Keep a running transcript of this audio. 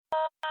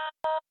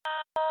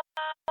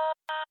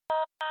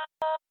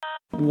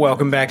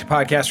Welcome back to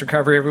Podcast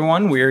Recovery,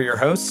 everyone. We are your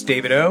hosts,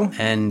 David O.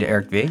 And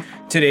Eric V.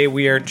 Today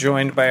we are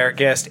joined by our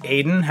guest,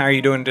 Aiden. How are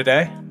you doing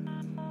today?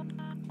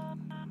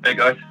 Hey,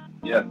 guys.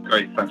 Yeah,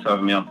 great. Thanks for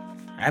having me on.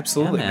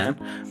 Absolutely, Yeah,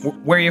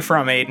 man. Where are you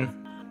from, Aiden?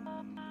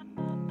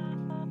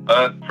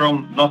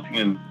 From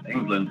Nottingham,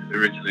 England,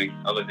 originally.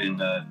 I live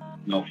in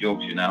North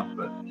Yorkshire now,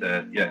 but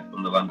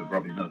from the land of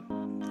Robin Hood.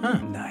 Huh.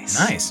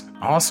 Nice.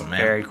 Awesome,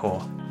 man. Very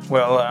cool.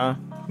 Well,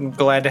 I'm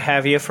glad to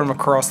have you from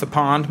across the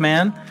pond,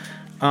 man.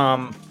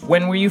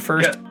 When were you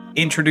first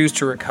introduced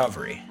to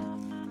recovery?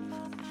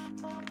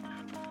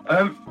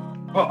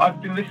 Well,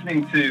 I've been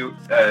listening to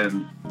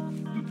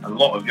a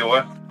lot of your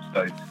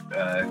episodes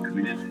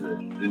coming into this,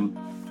 and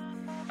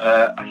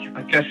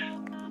I guess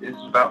it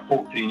was about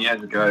 14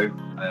 years ago.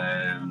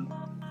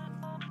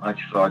 I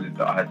decided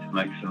that I had to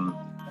make some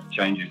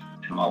changes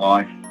to my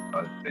life.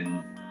 I've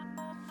been,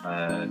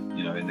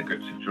 in the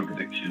grips of drug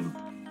addiction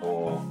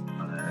for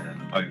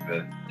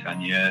over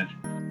 10 years.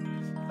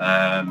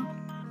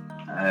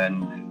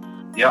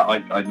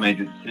 I'd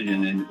made a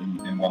decision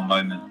in one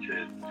moment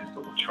to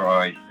sort of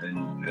try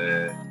and,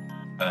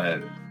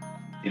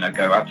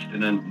 go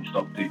abstinent and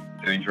stop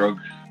doing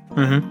drugs.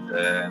 Mm-hmm.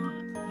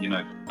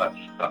 And,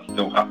 that's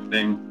still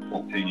happening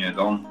 14 years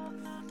on.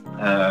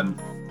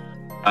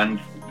 And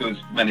there was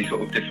many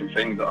sort of different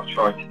things that I've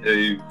tried to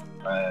do.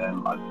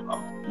 I'm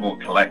more a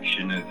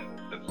collection of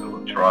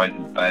sort of tries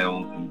and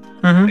fails and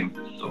things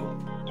that sort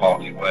of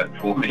partly worked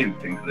for me and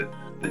things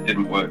that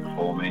didn't work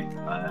for me.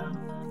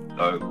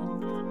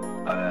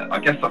 I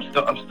guess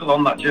I'm still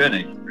on that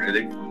journey,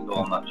 really. I'm still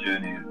on that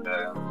journey of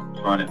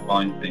trying to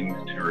find things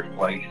to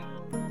replace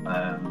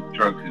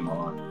drugs in my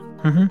life.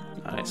 Mm-hmm.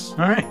 Nice.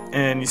 All right.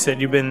 And you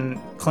said you've been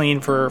clean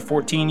for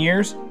 14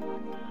 years?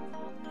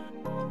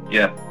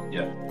 Yeah.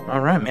 All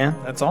right, man.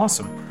 That's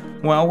awesome.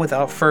 Well,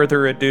 without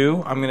further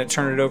ado, I'm going to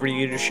turn it over to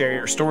you to share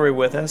your story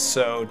with us,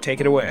 so take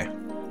it away.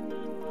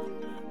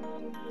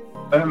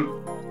 I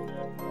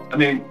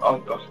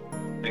was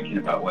thinking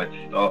about where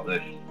to start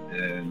this.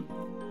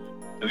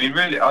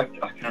 Really, I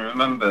can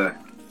remember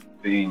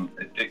being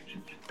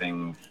addicted to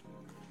things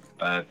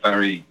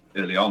very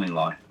early on in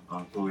life. I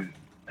was always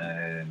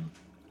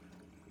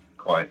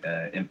quite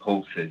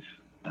impulsive.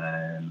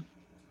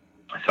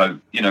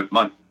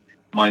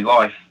 My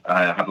life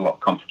had a lot of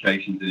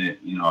complications in it.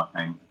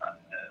 I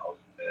was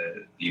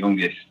the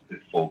youngest of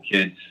 4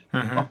 kids.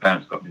 Mm-hmm. My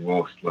parents got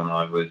divorced when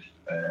I was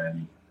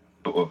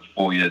sort of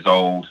 4 years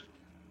old.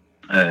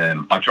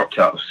 I dropped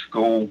out of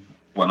school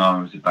when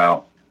I was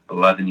about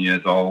 11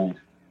 years old.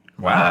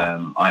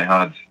 Wow. I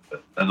had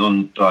an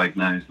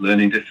undiagnosed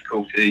learning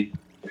difficulty,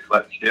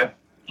 dyslexia,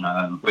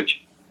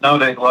 which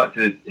nowadays I like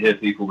to hear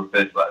people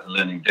refer to that as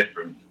learning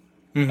difference.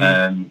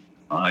 Mm-hmm.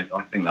 I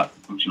think that's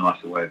a much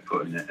nicer way of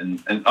putting it,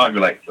 and I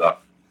relate to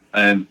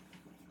that.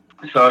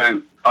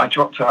 So I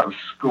dropped out of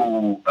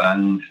school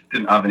and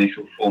didn't have any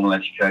sort of formal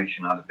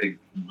education. I had a big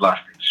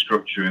lack of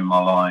structure in my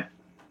life.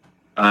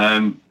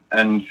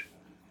 And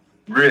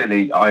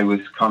really, I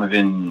was kind of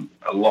in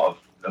a lot of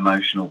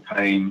emotional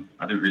pain.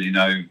 I didn't really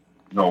know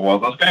who I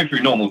was. I was going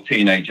through normal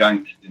teenage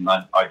angst and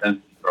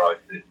identity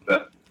crisis,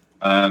 but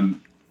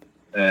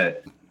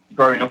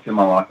growing up in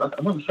my life,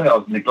 I wouldn't say I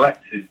was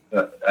neglected,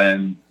 but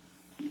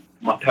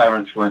my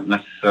parents weren't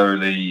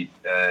necessarily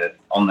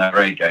on their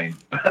A game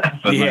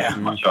for most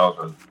of my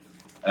childhood.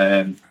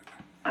 And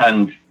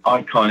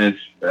I kind of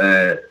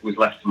was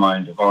left to my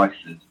own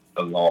devices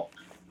a lot.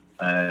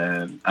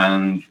 And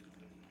I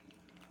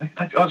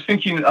was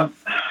thinking, I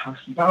was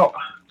about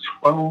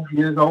 12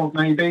 years old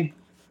maybe,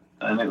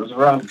 and it was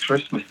around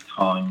Christmas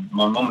time.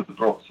 My mum had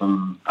brought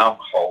some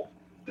alcohol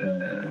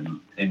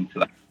into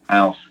the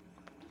house,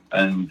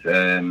 and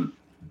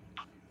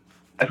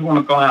everyone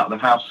had gone out of the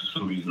house for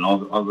some reason. I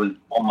was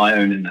on my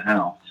own in the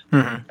house,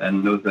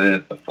 and there was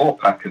a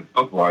 4-pack of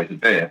Budweiser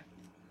beer.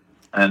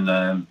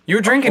 And you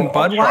were drinking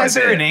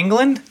Budweiser in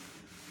England?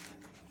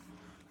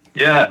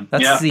 Yeah.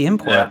 That's the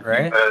import,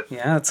 right?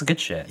 Yeah, that's good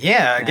shit.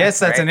 Yeah, I guess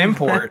that's an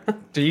import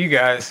to you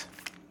guys.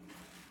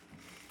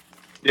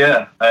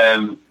 Yeah,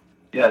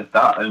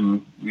 that,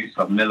 and we used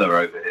to have Miller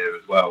over here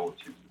as well,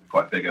 which is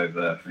quite big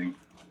over there, I think.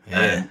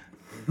 Yeah.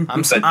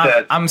 I'm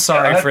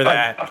sorry for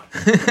that.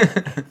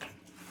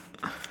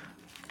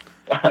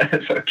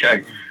 It's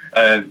okay.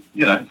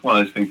 It's one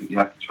of those things that you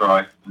have to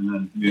try and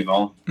then move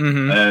on.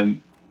 Mm-hmm.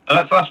 And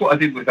that's what I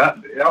did with that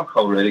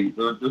alcohol, really.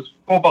 There was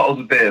 4 bottles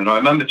of beer, and I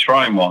remember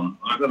trying one.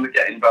 I remember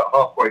getting about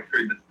halfway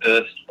through the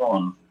first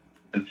one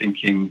and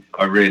thinking,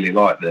 I really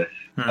like this.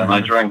 Mm-hmm. And I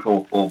drank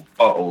all 4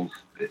 bottles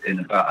in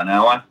about an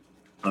hour.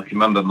 And I can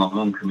remember my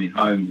mum coming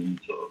home and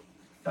sort of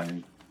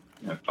saying,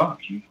 fuck,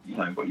 you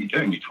know, what are you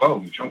doing? You're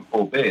 12, you drunk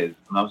 4 beers.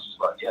 And I was just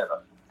like, yeah,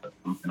 that's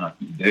something I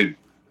can do.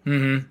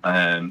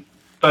 Mm-hmm.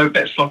 So a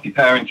bit of sloppy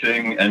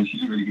parenting, and she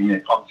didn't really give me a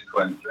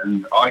consequence.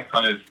 And I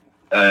kind of,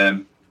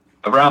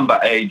 around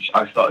that age,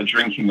 I started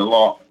drinking a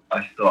lot.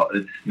 I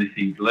started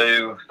sniffing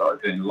glue. I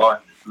started doing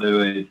lighter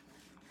fluid.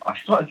 I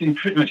started doing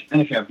pretty much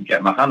anything I could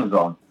get my hands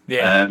on.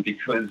 Yeah.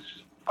 Because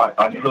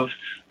I loved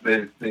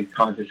the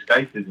kind of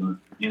escapism,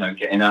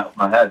 getting out of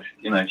my head,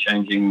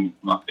 changing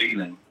my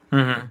feelings.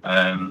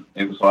 Mm-hmm.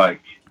 It was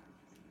like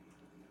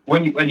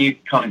when you're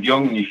kind of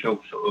young and you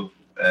feel sort of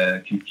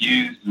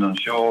confused and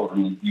unsure,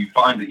 and you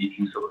find that you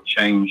can sort of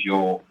change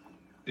your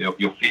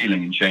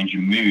feeling and change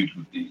your mood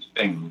with these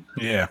things.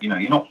 Yeah.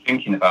 You're not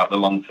thinking about the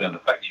long-term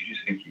effects. You're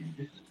just thinking,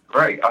 this is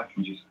great. I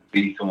can just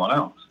be someone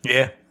else.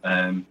 Yeah.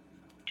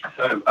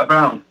 So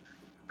around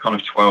kind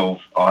of 12,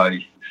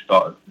 I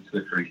started the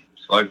slippery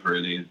slope,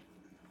 really.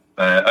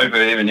 Over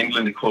here in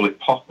England, they call it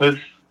poppers.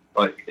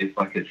 Like, it's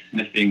like a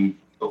sniffing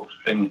sort of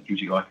thing that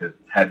gives you like a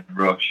head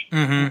rush.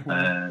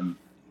 Mm-hmm.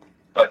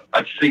 But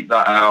I'd seek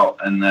that out,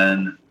 and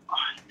then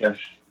I guess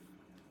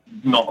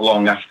not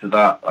long after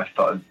that, I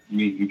started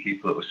meeting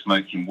people that were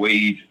smoking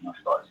weed, and I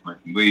started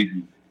smoking weed.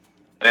 And,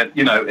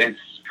 it's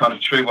kind of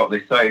true what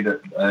they say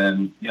that,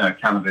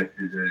 cannabis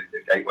is a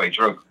gateway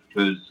drug,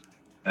 because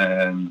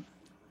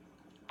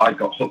I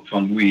got hooked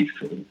on weed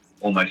sort of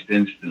almost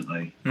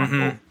instantly. Mm-hmm.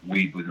 I thought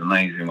weed was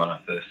amazing when I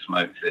first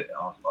smoked it.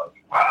 I was like,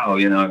 wow,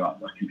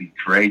 I can be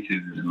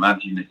creative and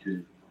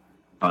imaginative,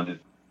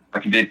 I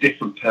can be a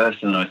different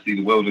person, and I see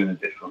the world in a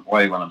different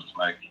way when I'm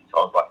smoking. So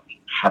I was like,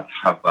 had to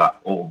have that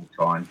all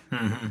the time.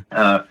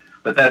 Mm-hmm.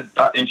 But then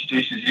that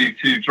introduces you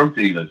to drug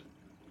dealers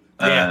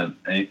in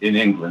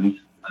England.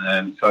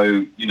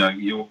 So,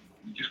 you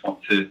just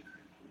want to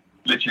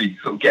literally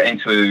sort of get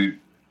into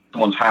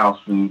someone's house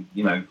and,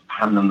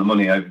 hand them the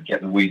money over,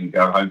 get the weed and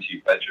go home to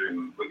your bedroom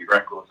and put your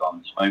records on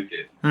and smoke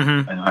it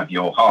Mm-hmm. and have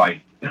your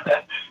high.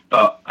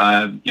 But,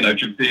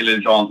 drug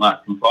dealers aren't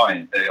that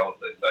compliant. They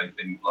also say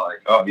things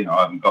like, oh,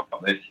 I haven't got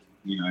this,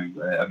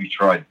 have you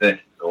tried this?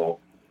 Or,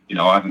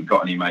 I haven't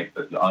got any, mate,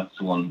 but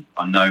someone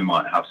I know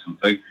might have some.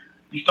 So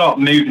you start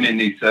moving in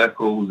these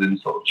circles and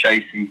sort of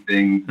chasing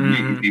things, Mm-hmm.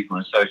 meeting people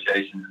in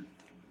associations.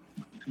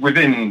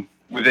 Within,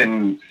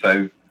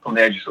 so from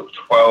the age of sort of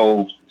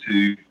 12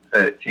 to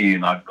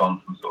 13, I've gone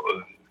from sort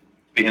of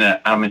being an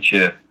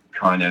amateur,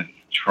 kind of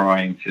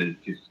trying to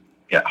just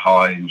get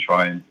high and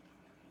try and,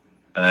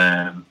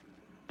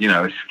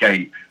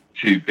 escape,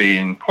 to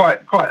being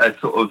quite a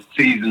sort of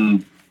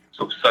seasoned,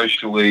 sort of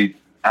socially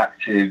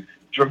active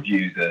drug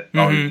user. Mm-hmm.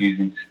 I was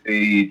using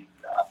speed,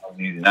 I was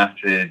using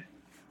acid,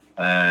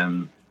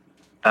 and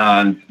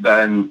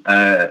then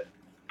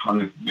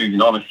kind of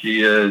moving on a few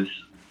years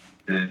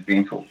to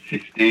being sort of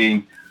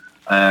 15.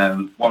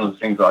 One of the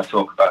things that I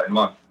talk about in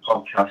my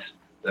podcast,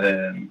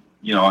 I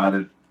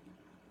had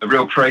a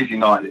real crazy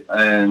night,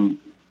 the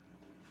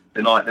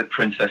night that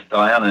Princess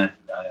Diana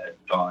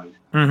died.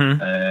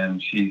 Mm-hmm.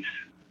 She's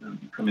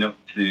coming up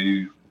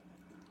to,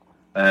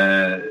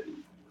 I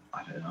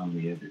don't know how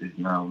many years it is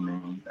now,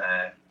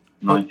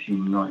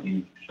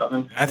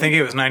 1997. I think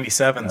it was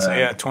 97,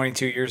 so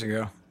 22 years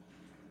ago.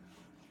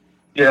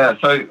 Yeah,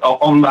 so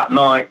on that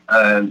night,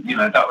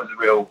 that was a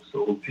real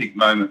sort of peak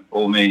moment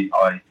for me.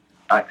 I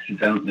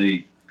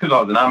accidentally, because I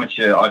was an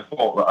amateur, I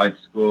thought that I'd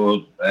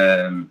scored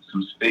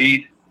some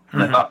speed.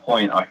 And at that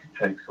point, I could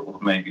take sort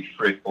of maybe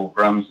 3 or 4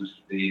 grams of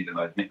speed, and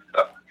I'd mix it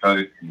up with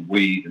coke and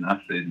weed and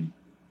acid. And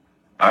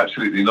I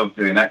absolutely loved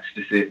doing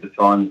ecstasy at the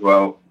time as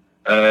well.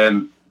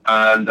 I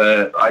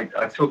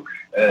took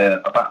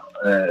about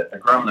 1.5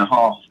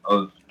 grams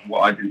of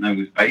what I didn't know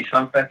was base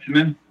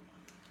amphetamine.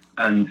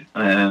 And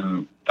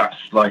that's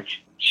like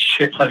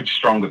shitload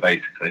stronger,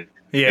 basically.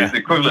 Yeah. It's the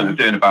equivalent of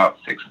doing about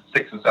 6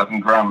 or 7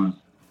 grams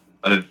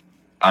of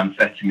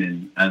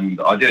amphetamine.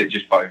 And I did it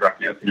just by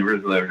wrapping it up in a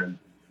Rizzler, and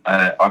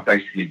I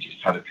basically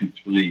just had a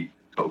complete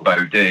sort of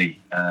OD in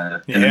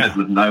the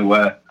middle of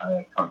nowhere.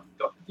 Kind of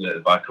got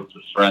deserted by a couple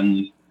of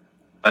friends.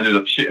 Ended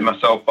up shitting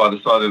myself by the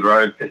side of the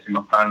road, pissing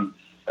my pants,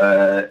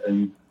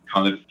 and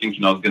kind of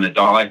thinking I was going to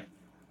die.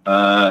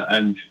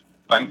 And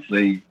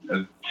thankfully,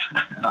 an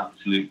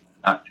absolute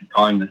act of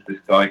kindness, this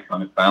guy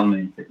kind of found me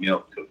and picked me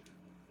up, took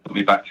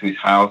me back to his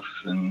house,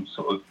 and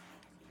sort of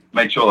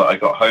made sure that I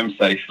got home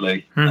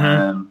safely.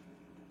 Mm-hmm.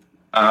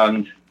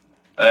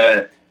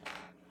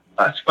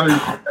 I suppose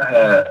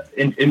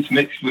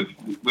intermixed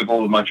with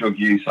all of my drug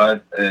use, I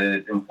had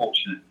the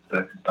unfortunate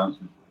circumstance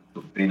of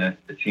sort of being a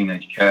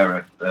teenage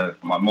carer for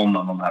my mum.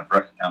 My mum had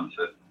breast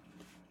cancer.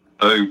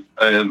 So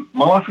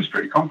my life was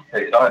pretty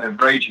complicated. I had a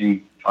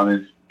raging kind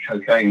of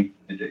cocaine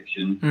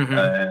addiction,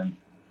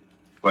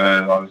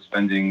 where I was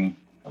spending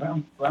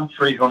around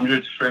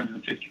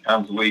 350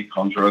 pounds a week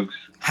on drugs.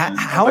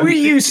 How are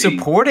you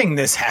supporting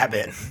this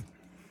habit?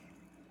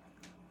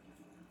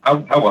 How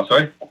what,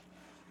 sorry?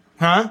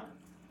 Huh?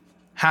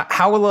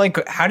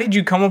 How did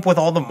you come up with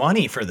all the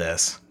money for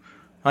this?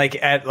 Like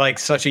at like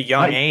such a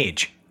young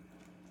age?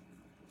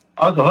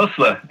 I was a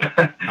hustler.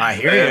 I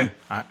hear you.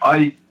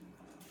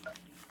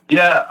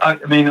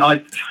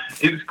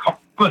 It was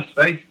commerce,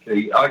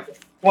 basically.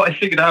 What I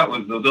figured out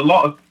was there was a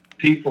lot of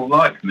people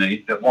like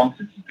me that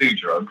wanted to do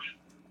drugs,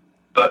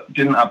 but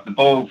didn't have the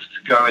balls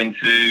to go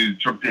into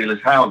drug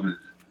dealers' houses.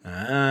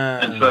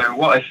 And so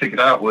what I figured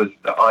out was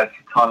that I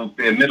could kind of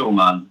be a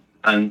middleman,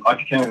 and I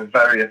became a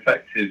very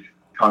effective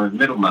kind of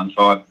middleman.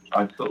 So I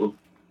had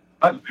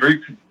a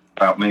group of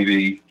about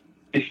maybe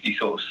 50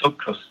 sort of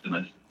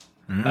sub-customers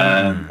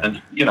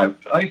And, you know,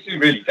 I used to do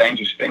really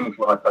dangerous things,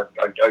 like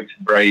I'd go to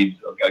raves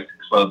or go to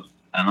clubs,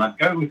 and I'd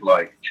go with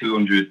like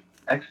 200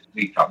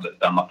 ecstasy tablets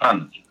down my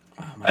pants.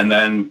 And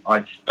then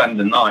I'd spend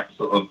the night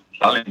sort of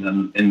selling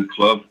them in the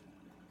club,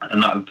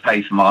 and that would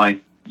pay for my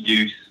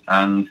use.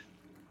 And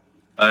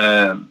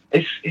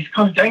it's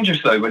kind of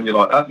dangerous, though, when you're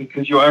like that,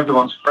 because you're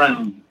everyone's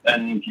friend,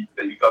 and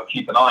you've got to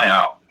keep an eye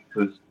out,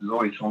 because there's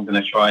always someone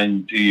going to try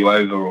and do you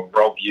over or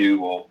rob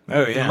you or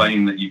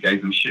claim that you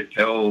gave them shit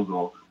pills,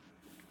 or,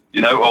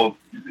 you know, or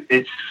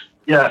it's,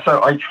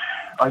 so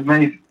I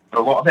made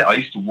a lot of it. I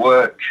used to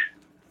work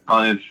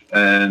kind of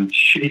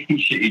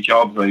shitty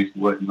jobs. I used to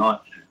work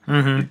nights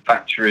in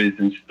factories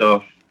and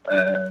stuff.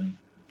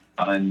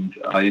 And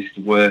I used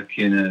to work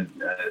in a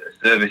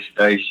service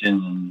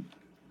station.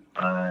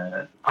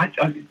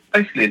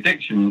 Basically,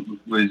 addiction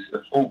was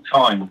a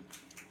full-time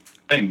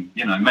thing,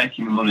 you know,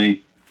 making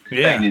money,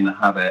 staying in the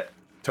habit.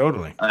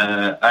 Totally.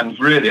 And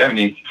really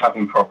only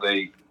having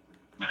probably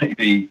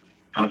maybe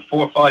kind of 4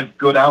 or 5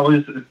 good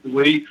hours of the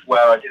week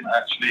where I didn't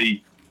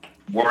actually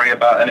worry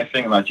about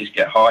anything, and I just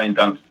get high and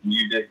dance to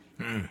music.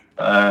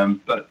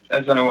 But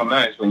as anyone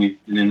knows, when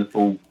you've been in the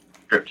full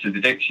grips of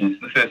addiction,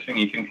 it's the first thing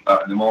you think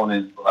about in the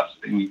morning, the last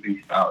thing you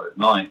think about at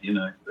night, you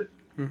know.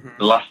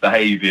 The last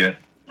behaviour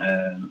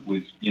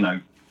was, you know,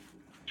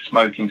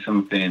 smoking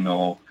something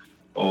or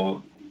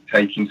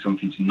taking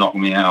something to knock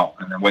me out,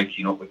 and then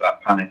waking up with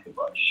that panic of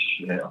like,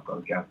 shit, I've got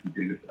to get up and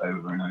do this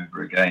over and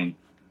over again.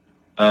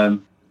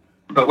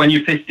 But when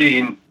you're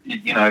 15,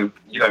 you know,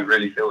 you don't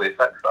really feel the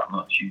effects that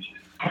much. You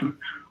just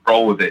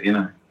roll with it, you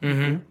know.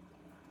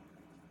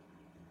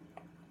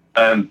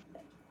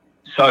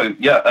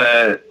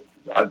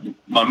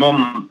 My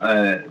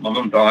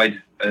mum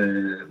died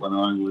when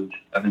I was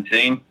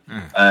 17.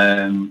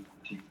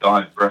 She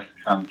died of breast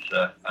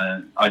cancer,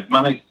 and I'd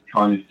managed to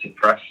kind of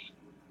suppress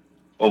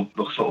or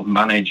sort of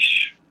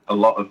manage a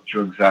lot of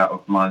drugs out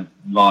of my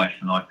life,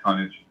 and I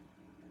kind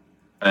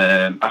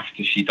of,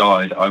 after she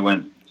died, I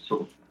went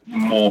sort of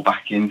more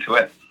back into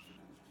it.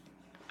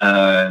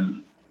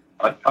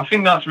 I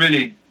think that's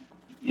really,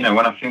 you know,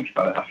 when I think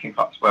about it, I think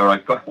that's where I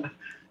got,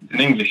 it's an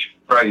English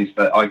phrase,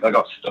 but I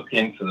got stuck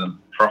into them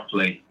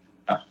properly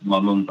after my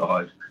mum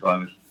died, because I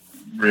was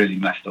really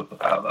messed up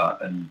about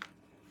that.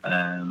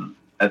 And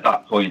at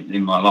that point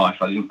in my life,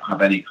 I didn't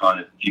have any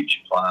kind of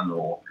future plan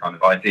or kind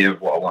of idea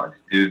of what I wanted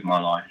to do with my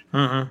life.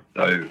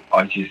 So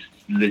I just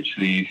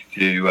literally used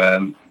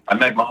to, I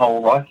made my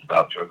whole life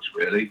about drugs,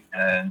 really,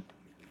 and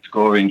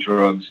scoring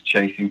drugs,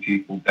 chasing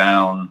people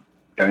down,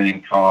 going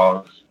in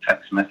cars,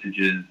 text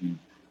messages, and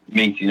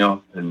meeting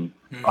up, and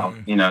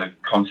you know,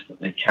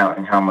 constantly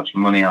counting how much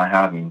money I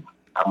had and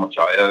how much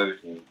I owed,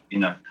 and, you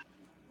know,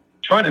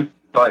 trying to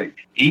like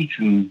eat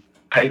and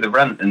pay the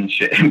rent and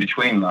shit in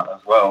between that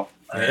as well.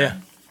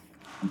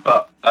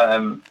 But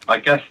I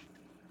guess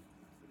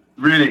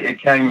really it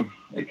came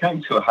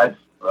to a head.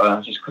 I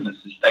just couldn't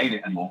sustain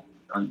it anymore,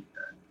 and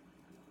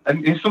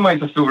in some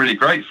ways I feel really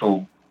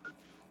grateful.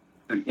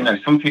 You know,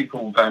 some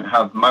people don't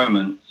have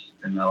moments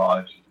in their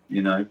lives,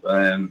 you know.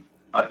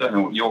 I don't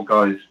know what your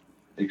guys'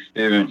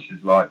 experience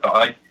is like, but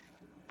I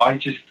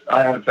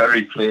had a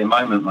very clear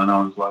moment when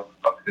I was like,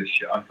 fuck this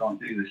shit, I can't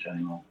do this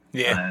anymore.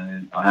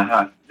 And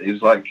it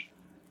was like,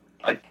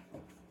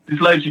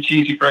 there's loads of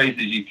cheesy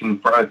phrases you can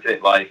throw at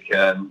it, like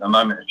a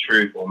moment of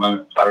truth or a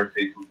moment of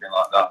clarity, something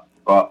like that.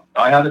 But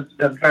I had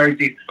a very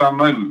deep, profound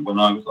moment when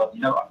I was like, you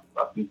know,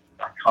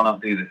 I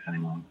cannot do this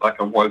anymore. It's like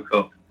I woke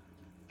up,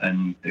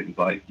 and it was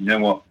like, you know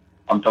what,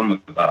 I'm done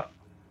with that.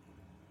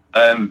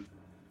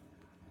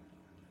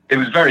 It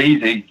was very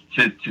easy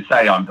to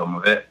say I'm done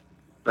with it,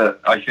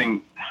 but I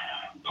think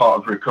part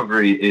of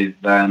recovery is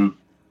then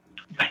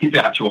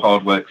the actual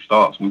hard work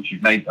starts once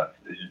you've made that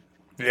decision.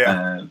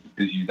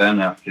 Because you then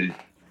have to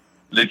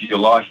live your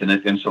life in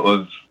it, and sort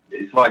of,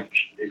 it's like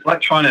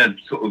trying to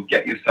sort of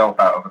get yourself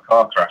out of a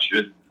car crash,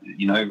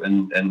 you know,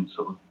 and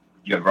sort of,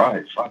 you go,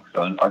 right, fuck,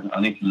 so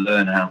I need to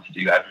learn how to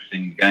do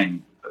everything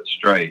again, but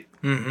straight.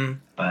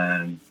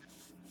 And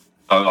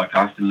so, like, I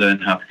have to learn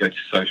how to go to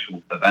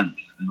social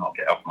events and not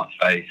get off my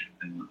face.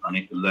 And I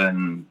need to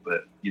learn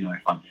that, you know,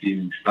 if I'm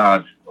feeling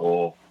sad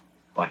or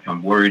like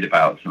I'm worried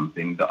about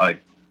something, that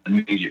an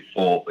immediate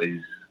thought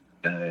is,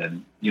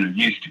 you know,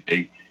 used to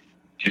be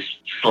just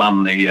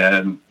slam the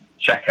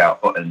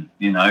checkout button,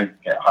 you know,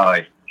 get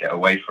high, get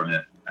away from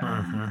it.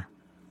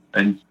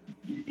 And,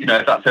 you know,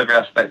 if that's every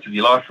aspect of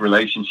your life,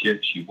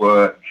 relationships, your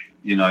work,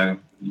 you know,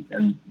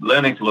 and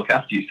learning to look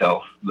after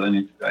yourself,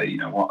 learning to say, you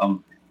know what,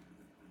 I'm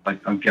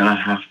going to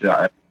have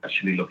to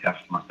actually look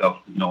after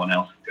myself, because no one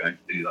else is going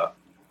to do that.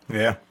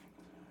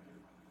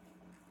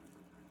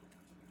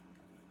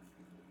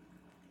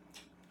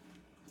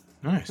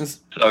 Nice.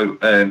 So,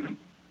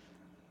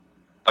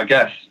 I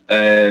guess,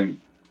 over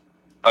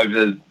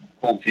the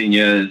 14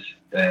 years,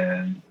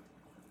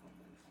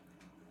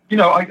 you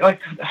know, I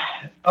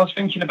was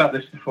thinking about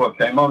this before I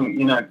came on.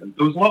 You know,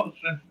 there was lots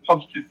of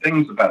positive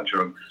things about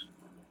drugs,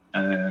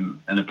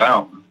 and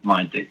about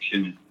my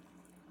addiction.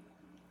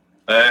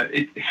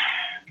 It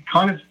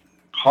kind of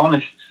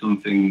harnessed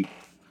something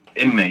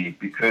in me,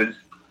 because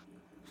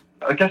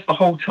I guess the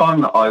whole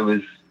time that I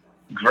was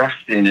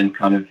grafting and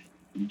kind of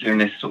doing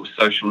this sort of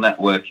social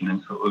networking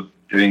and sort of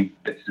doing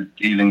bits of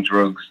dealing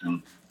drugs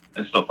and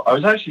stuff, I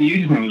was actually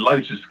using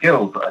loads of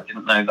skills that I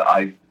didn't know that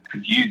I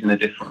could use in a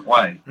different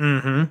way.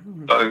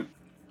 Mm-hmm. So,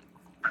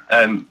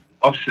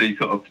 obviously,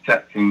 sort of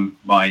protecting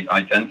my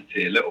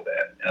identity a little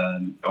bit.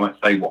 I won't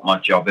say what my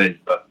job is,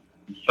 but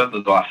for the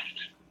last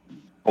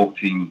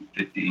 14,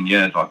 15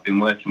 years, I've been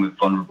working with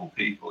vulnerable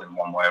people in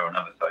one way or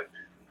another. So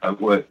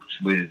I've worked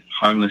with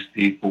homeless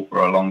people for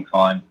a long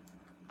time,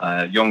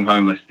 young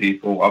homeless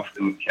people,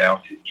 often with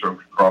chaotic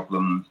drug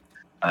problems,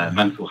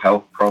 mental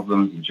health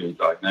problems, and dual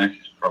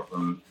diagnosis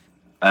problems.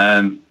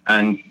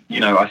 And, you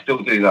know, I still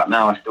do that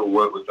now. I still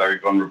work with very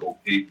vulnerable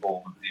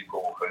people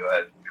who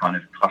are kind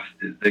of classed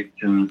as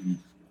victims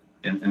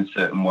in a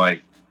certain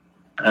way.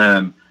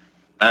 And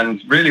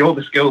really all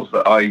the skills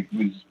that I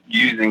was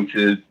using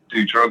to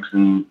do drugs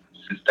and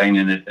sustain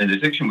an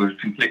addiction were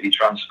completely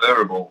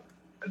transferable,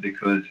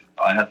 because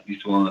I had to be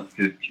someone that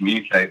could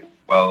communicate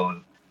well,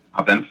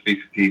 have empathy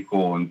for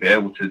people, and be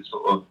able to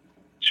sort of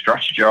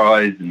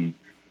strategize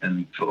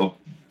and sort of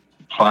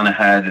plan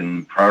ahead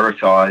and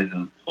prioritize.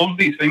 And all of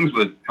these things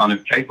were kind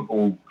of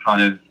capable,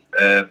 kind of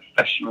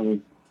professional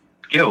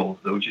skills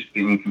that were just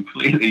being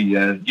completely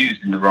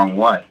used in the wrong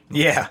way.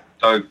 Yeah.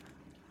 So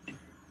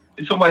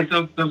in some ways,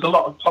 there's a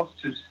lot of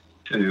positives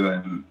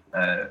to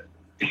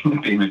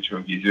being a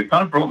drug user. It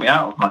kind of brought me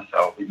out of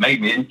myself. It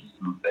made me into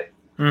something.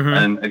 Mm-hmm.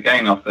 And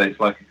again, I'll say it's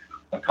like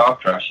a car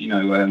crash. You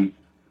know,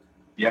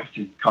 you have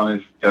to kind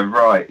of go,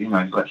 right, you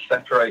know, let's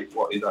separate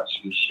what is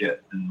actually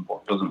shit and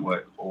what doesn't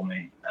work for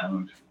me.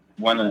 And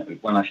when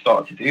I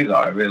started to do that,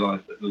 I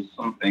realised that there was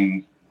some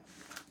things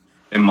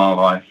in my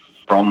life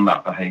from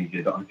that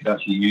behaviour that I could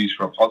actually use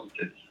for a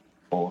positive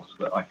force,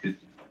 that I could,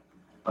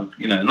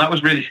 you know, and that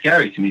was really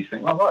scary to me to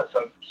think, oh, right,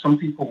 so some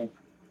people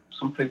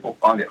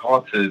find it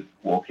hard to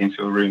walk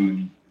into a room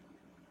and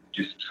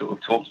just sort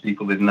of talk to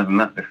people they've never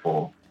met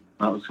before.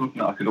 And that was something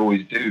that I could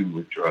always do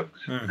with drugs.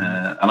 Mm-hmm.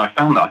 And I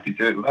found that I could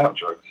do it without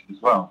drugs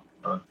as well.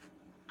 So,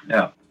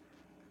 yeah.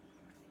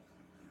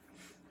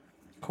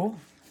 Cool.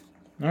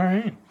 All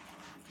right.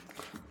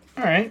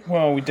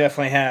 Well, we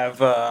definitely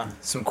have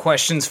some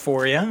questions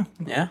for you.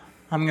 Yeah.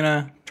 I'm going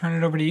to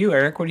turn it over to you,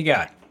 Eric. What do you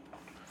got?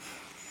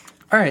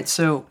 All right.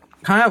 So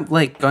kind of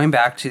like going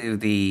back to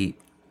the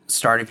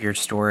start of your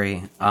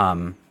story,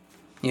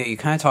 you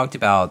kind of talked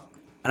about,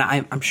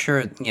 and I'm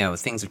sure,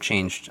 things have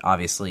changed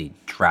obviously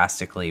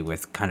drastically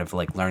with kind of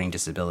like learning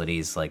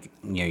disabilities. Like,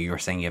 you were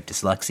saying you have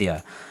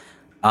dyslexia,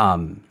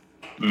 and,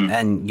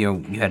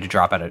 you had to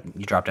dropped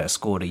out of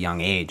school at a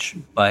young age,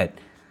 but,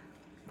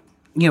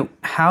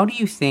 how do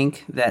you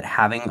think that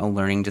having a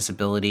learning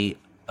disability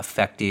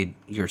affected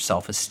your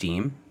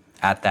self-esteem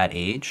at that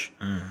age?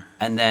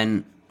 And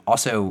then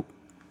also,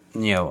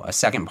 a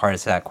second part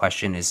of that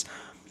question is,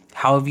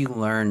 how have you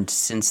learned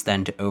since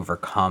then to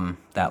overcome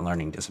that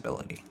learning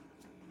disability?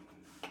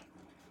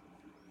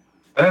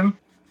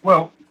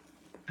 Well,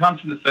 to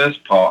answer the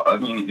first part, I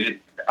mean,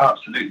 it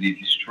absolutely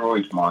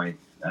destroyed my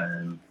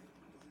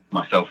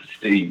my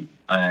self-esteem.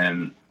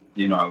 I've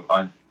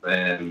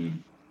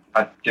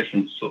had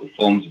different sort of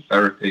forms of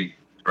therapy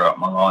throughout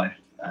my life,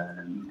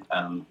 and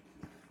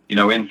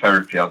in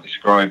therapy, I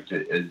described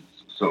it as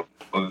sort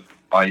of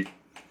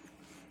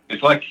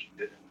it's like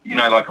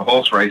like a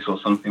horse race or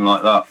something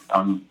like that.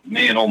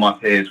 Me and all my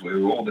peers, we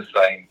were all the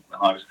same.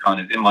 And I was kind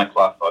of in my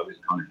class. I was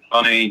kind of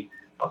funny.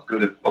 I was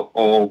good at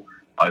football.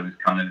 I was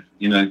kind of,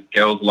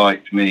 girls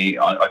liked me.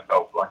 I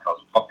felt like I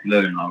was popular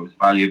and I was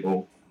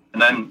valuable.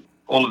 And then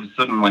all of a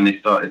sudden, when they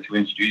started to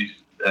introduce,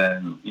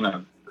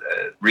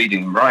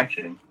 reading and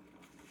writing,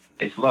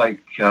 it's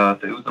like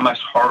it was the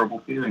most horrible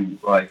feeling.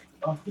 It's like,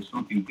 oh, there's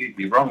something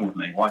deeply wrong with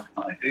me. Why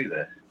can't I do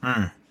this?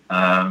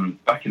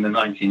 Back in the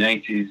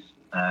 1980s,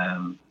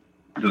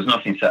 there was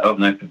nothing set up,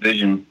 no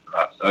provision for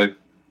that. So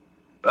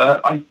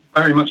I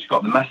very much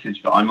got the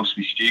message that I must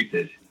be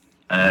stupid.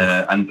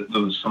 And that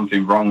there was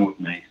something wrong with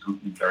me,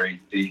 something very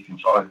deep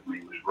inside of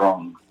me was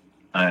wrong.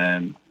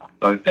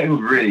 So they were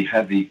really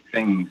heavy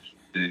things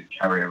to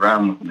carry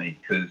around with me,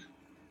 because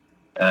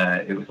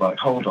it was like,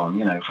 hold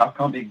on, how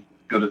can I be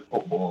good at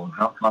football, and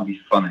how can I be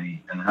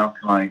funny, and how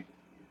can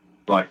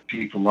I,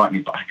 people like me,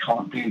 but I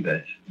can't do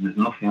this, and there's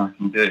nothing I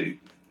can do.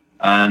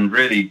 And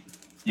really,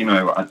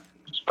 I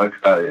spoke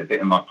about it a bit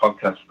in my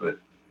podcast, but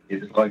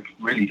it was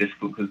really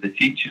difficult because the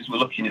teachers were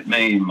looking at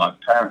me and my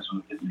parents were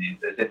looking at me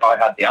as if I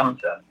had the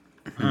answer,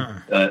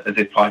 as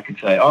if I could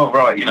say, oh,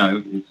 right,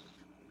 it's,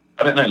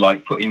 I don't know,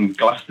 like putting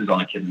glasses on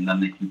a kid and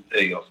then they can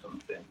see or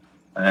something.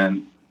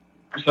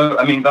 So,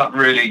 I mean, that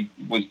really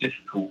was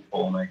difficult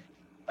for me.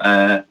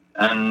 And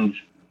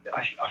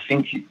I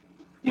think, it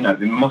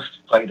must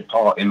have played a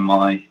part in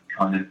my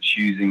kind of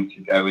choosing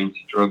to go into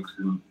drugs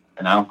and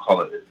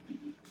alcohol.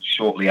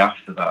 Shortly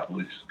after that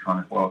was kind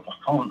of, well, if I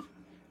can't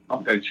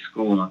go to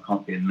school and I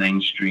can't be a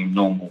mainstream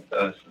normal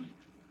person,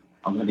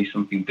 I'm going to be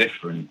something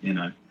different,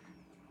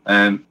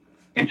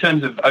 In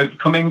terms of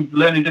overcoming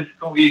learning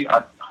difficulty,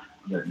 I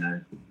don't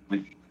know.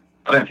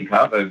 I don't think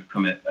I've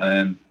overcome it.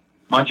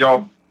 my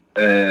job,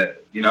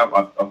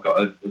 I've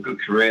got a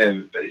good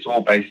career, but it's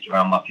all based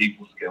around my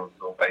people skills.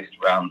 It's all based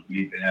around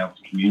me being able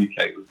to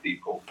communicate with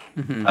people.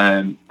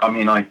 I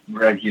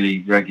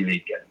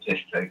regularly get the piss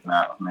taken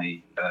out of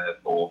me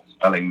for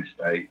spelling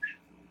mistakes.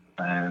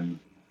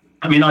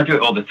 I do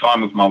it all the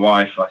time with my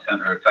wife. I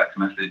sent her a text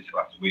message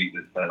last week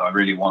that said I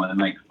really want to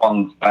make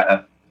things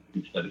better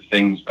instead of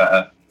things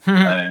better.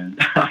 And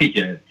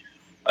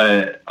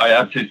I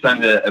had to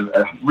send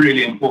a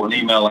really important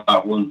email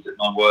out once at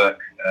my work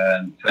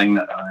saying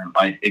that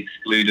I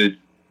excluded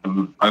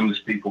some homeless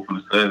people from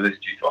the service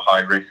due to a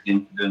high-risk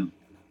incident.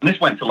 And this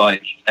went to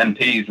like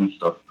MPs and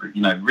stuff,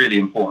 really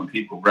important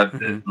people read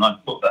this, and I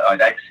thought that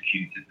I'd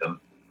executed them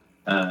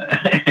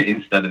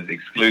instead of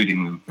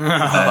excluding them.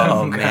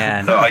 Oh,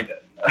 man. So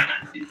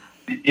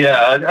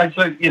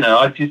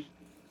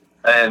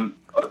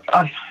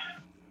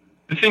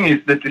the thing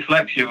is that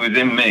dyslexia was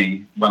in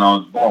me when I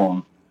was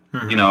born.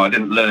 I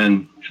didn't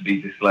learn to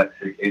be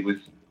dyslexic. I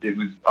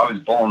was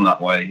born that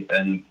way,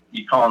 and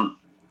you can't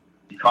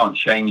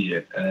change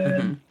it.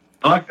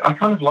 I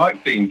kind of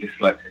like being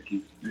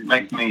dyslexic. It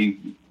makes me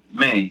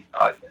me.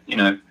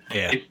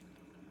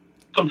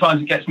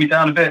 Sometimes it gets me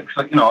down a bit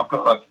because, I've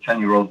got like a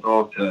 10-year-old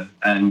daughter,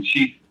 and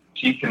she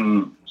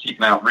can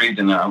outread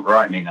and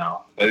outwrite me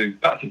now. So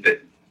that's a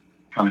bit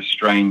kind of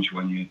strange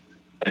when you're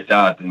a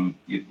dad and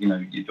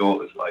your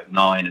daughter's like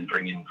 9 and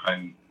bringing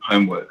home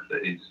homework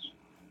that is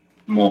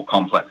more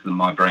complex than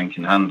my brain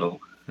can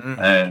handle.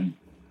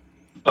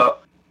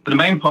 But for the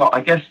main part,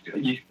 I guess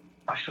you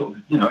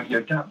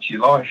adapt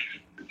your life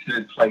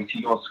to play to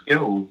your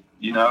skills.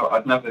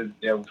 I'd never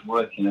be able to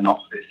work in an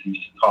office and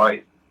just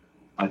type.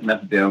 I'd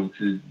never be able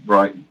to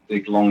write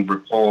big long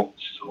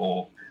reports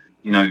or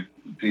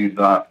do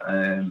that.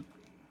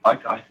 I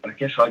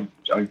guess I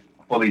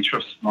fully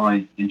trust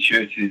my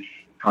intuitive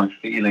kind of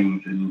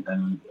feelings,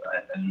 and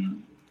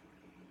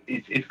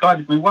it's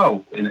guided me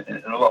well in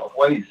a lot of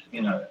ways.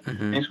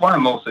 It's why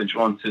I'm also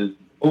drawn to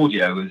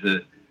audio as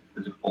a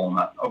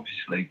format,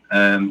 obviously,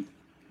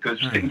 because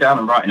sitting down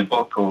and writing a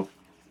book or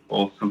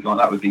something like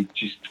that would be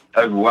just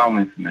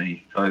overwhelming for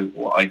me. So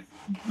what I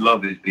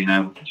love is being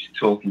able to just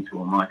talk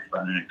into a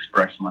microphone and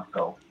express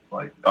myself,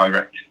 like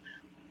direct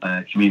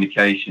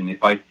communication.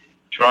 If I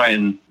try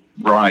and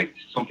write,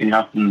 something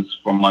happens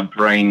from my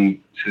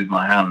brain to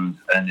my hands,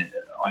 and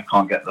I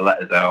can't get the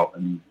letters out,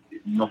 and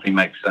nothing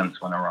makes sense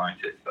when I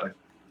write it. So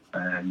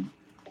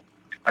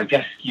I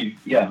guess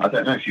I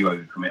don't know if you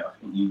overcome it. I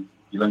think you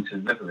learn to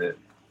live with it.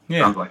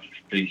 Yeah. Sounds like a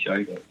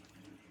cliche, but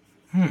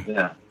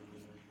yeah.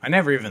 I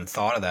never even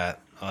thought of that.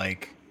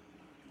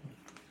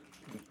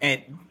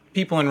 And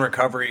people in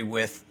recovery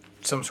with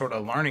some sort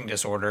of learning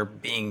disorder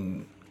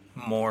being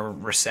more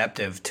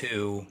receptive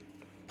to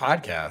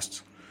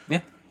podcasts.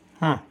 Yeah.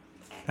 Huh.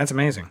 That's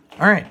amazing.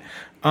 All right.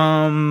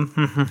 All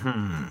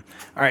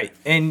right.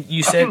 And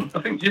you said,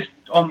 I think just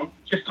on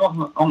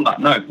that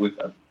note with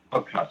a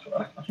podcast,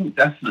 I think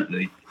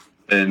definitely,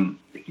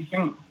 if you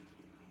think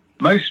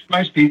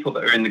most people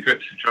that are in the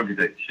grips of drug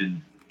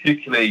addiction,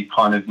 particularly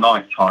kind of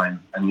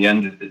nighttime and the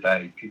end of the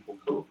day, people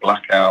sort of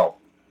black out,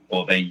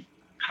 or they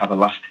have a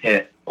last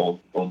hit,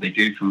 or they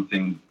do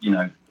something,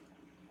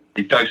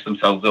 they dose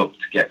themselves up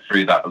to get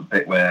through that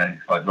bit where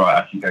it's like, right,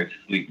 I can go to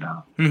sleep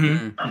now.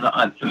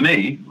 And for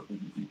me,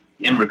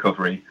 in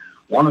recovery,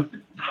 one of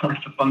the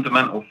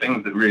fundamental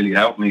things that really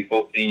helped me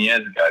 14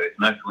 years ago, it's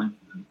no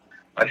coincidence,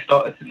 I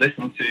started to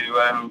listen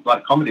to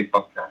like comedy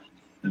podcasts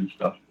and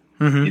stuff.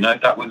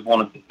 That was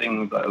one of the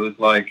things that I was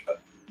like,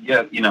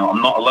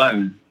 I'm not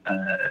alone,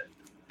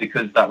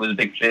 because that was a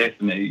big fear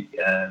for me,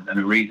 and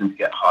a reason to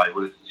get high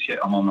was, shit,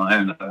 I'm on my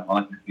own. I don't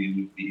like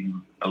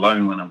being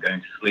alone when I'm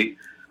going to sleep.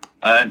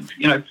 And,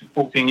 for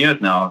 14 years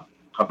now,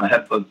 I've had my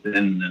headphones in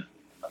and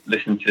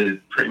listened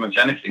to pretty much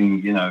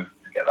anything, to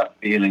get that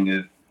feeling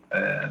of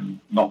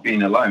not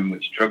being alone,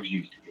 which drugs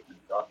used to give me.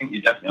 So I think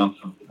you're definitely on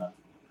something there.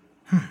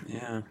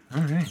 Yeah.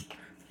 All right.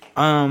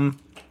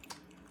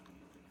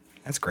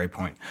 That's a great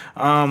point.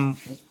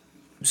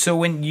 So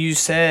when you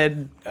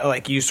said,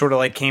 you sort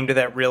of came to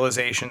that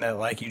realization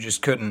that you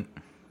just couldn't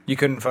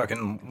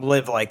fucking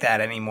live like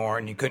that anymore,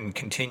 and you couldn't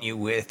continue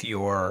with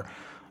your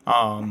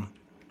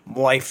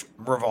life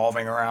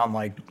revolving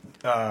around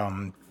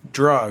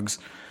drugs,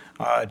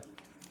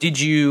 did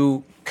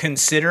you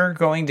consider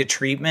going to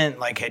treatment?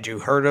 Had you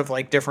heard of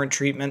different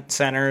treatment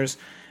centers,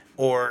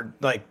 or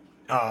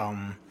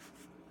how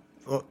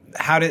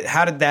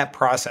did that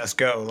process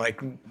go?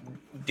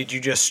 Did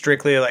you just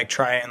strictly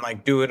try and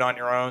do it on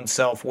your own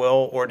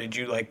self-will, or did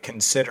you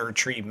consider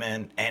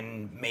treatment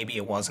and maybe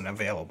it wasn't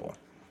available?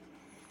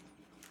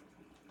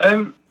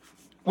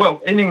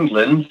 Well, in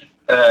England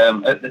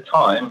at the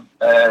time,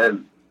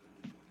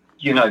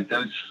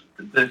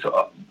 there's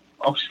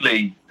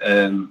obviously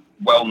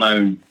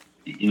well-known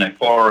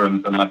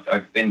forums, and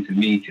I've been to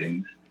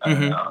meetings.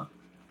 I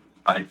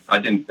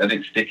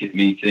didn't stick at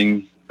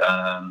meetings.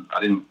 I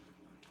didn't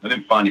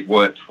find it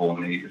worked for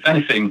me. If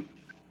anything,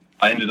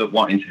 I ended up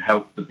wanting to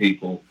help the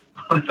people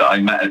that I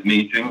met at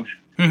meetings,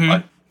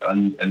 and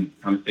kind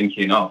of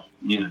thinking,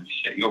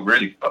 shit, you're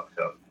really fucked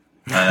up.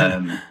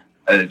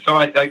 So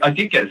I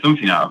did get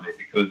something out of it,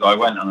 because I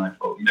went and I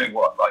thought, you know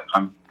what, like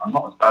I'm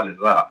not as bad as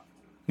that.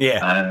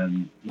 Yeah.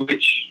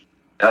 Which,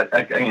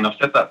 again, I've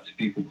said that to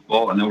people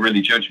before, and they'll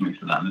really judge me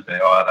for that, and they say,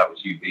 oh, that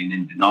was you being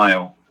in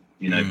denial,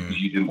 because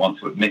you didn't want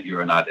to admit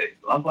you're an addict.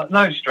 I was like,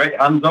 no, straight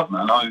hands up,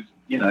 man. I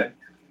was,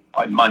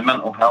 my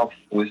mental health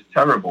was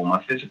terrible.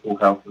 My physical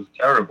health was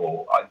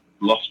terrible. I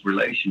lost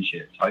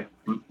relationships. I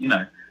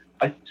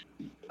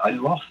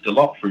lost a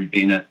lot through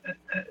being an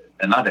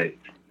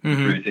addict,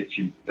 through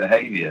addiction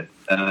behaviour.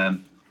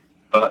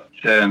 But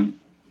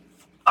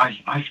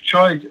I've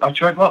tried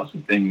lots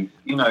of things.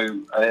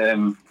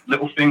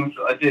 Little things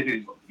that I did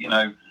is,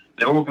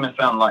 they're all going to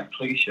sound like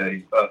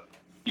cliches, but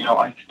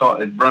I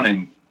started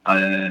running,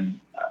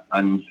 and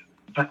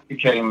that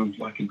became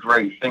like a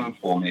great thing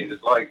for me. It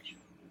was like,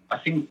 I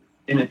think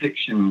in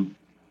addiction,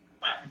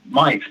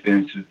 my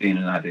experience of being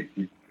an addict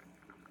is,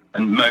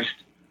 and most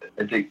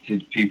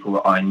addicted people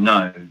that I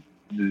know,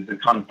 there's a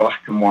kind of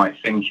black and white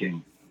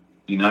thinking.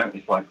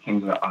 It's like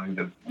things that are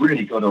either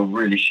really good or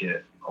really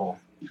shit, or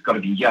it's got to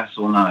be yes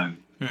or no.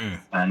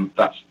 And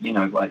that's,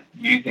 like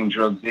using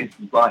drugs is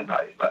like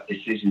that. It's that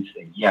decision to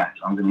say, yes,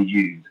 I'm going to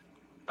use.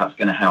 That's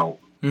going to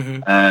help.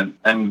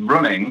 And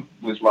running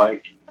was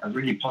like a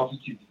really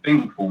positive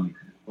thing for me,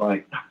 because it's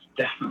like, that's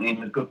definitely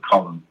in the good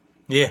column.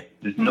 Yeah.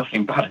 There's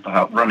nothing bad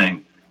about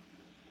running.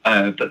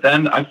 But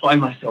then I find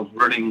myself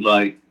running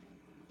like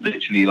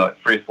literally like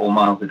 3 or 4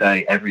 miles a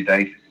day every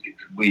day for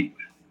 6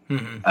 weeks.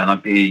 And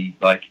I'd be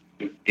like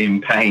in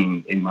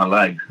pain in my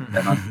legs,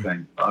 and I'm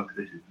going, fuck,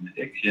 this is an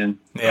addiction.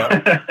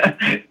 Yeah.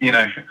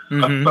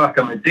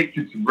 I'm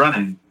addicted to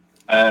running.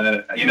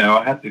 I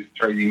had this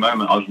crazy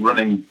moment. I was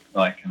running,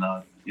 like, and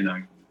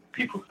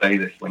people say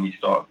this when you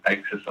start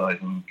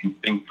exercising, you can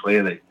think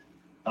clearly.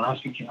 And I was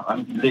thinking,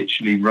 I'm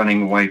literally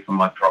running away from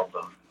my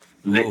problem.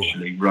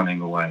 Literally running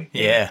away.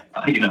 Yeah.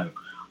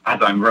 As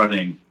I'm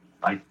running,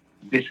 I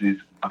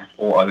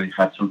thought I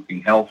had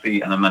something healthy,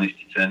 and I managed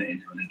to turn it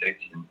into an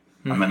addiction.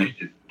 I managed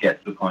to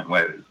get to the point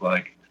where it was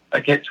like, I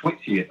get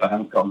twitchy if I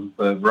haven't gotten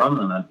for a run,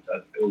 and I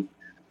feel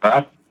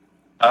bad.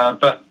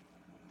 But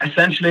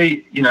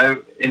essentially,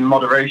 in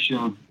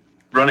moderation,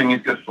 running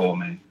is good for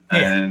me.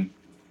 Yeah.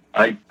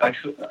 I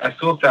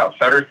sought out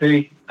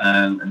therapy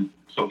and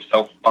sort of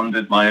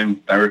self-funded my own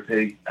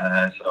therapy. So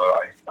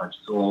I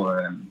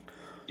saw,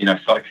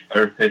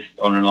 psychotherapists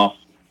on and off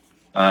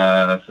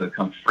for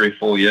kind of 3 or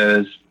 4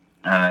 years.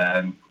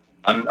 And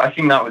I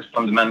think that was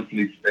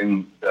fundamentally the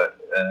thing that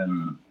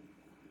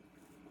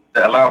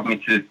allowed me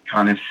to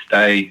kind of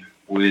stay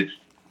with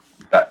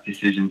that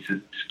decision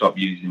to stop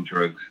using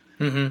drugs.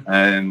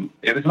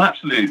 It was an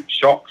absolute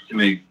shock to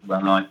me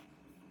when I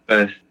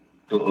first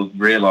sort of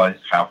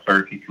realised how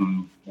therapy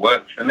can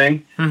work for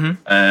me.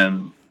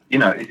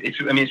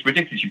 It's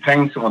ridiculous. You're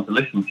paying someone to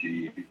listen to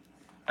you.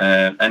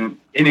 And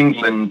in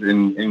England,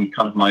 in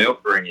kind of my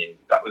upbringing,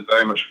 that was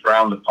very much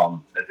frowned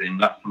upon, as in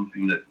that's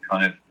something that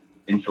kind of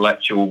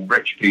intellectual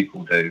rich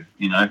people do,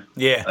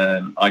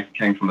 Yeah. I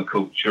came from a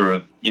culture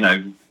of,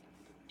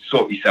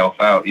 sort yourself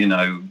out, you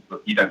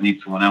don't need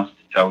someone else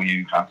to tell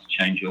you how to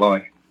change your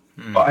life.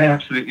 But I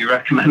absolutely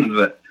recommend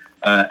that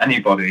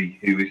anybody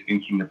who is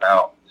thinking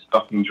about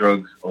stopping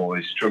drugs or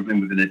is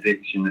struggling with an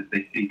addiction, that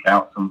they seek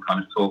out some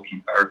kind of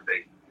talking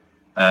therapy.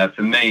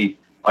 For me,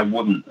 I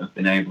wouldn't have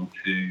been able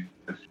to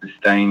have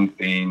sustained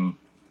being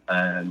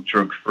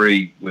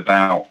drug-free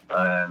without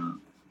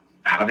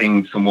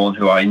having someone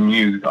who I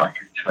knew that I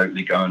could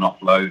totally go and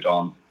offload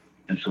on,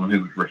 and someone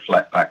who would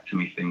reflect back to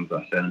me things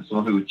I said, and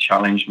someone who would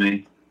challenge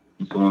me,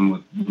 and someone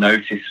would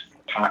notice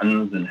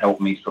patterns and help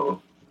me sort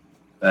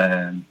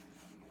of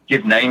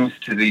give names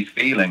to these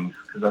feelings.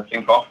 Because I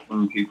think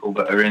often people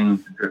that are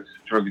in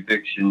drug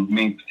addiction,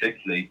 me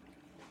particularly,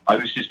 I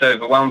was just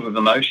overwhelmed with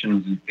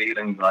emotions and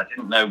feelings, and I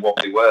didn't know what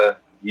they were.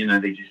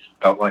 They just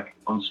felt like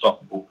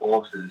unstoppable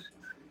forces.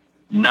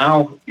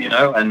 Now,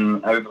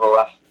 and over the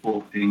last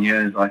 14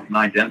 years, I can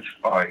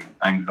identify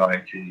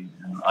anxiety,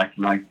 and I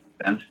can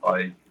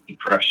identify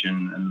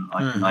depression, and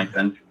I can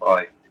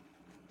identify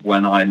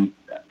when I'm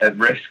at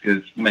risk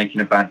of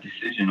making a bad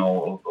decision,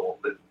 or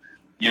that,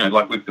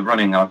 like with the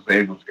running, I was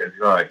able to go,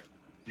 right,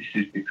 this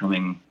is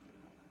becoming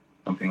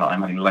something that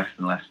I'm having less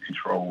and less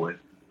control with.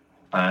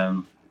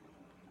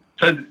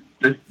 So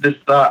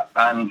there's that,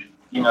 and,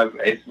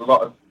 it's a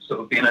lot of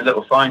sort of being a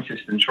little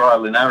scientist and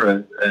trial and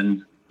error,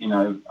 and,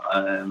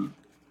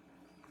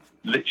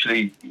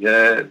 literally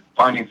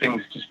finding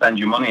things to spend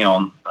your money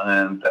on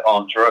that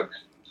aren't drugs.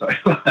 So,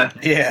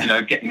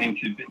 yeah. Getting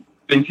into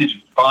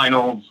vintage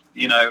vinyls,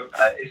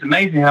 it's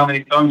amazing how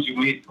many times you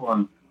meet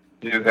someone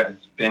who has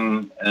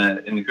been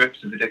in the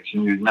grips of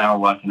addiction, who's now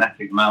like an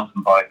epic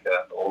mountain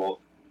biker, or,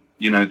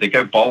 they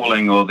go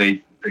bowling, or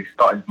they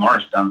started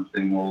Morris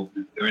dancing, or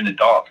they're in a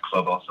darts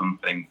club or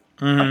something.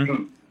 I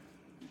think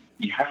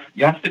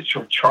you have to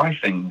try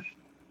things.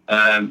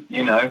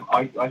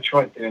 I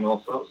tried doing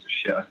all sorts of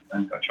shit.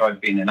 I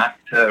tried being an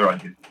actor. I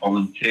did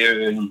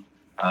volunteering.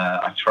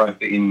 I tried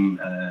being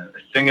a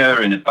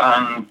singer in a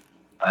band.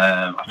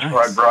 I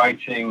tried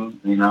writing.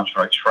 I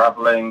tried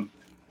traveling.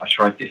 I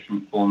tried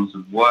different forms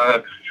of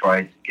work. I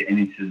tried getting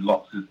into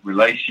lots of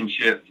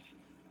relationships.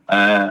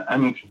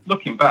 And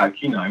looking back,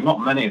 not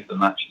many of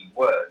them actually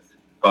worked,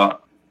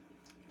 but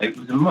it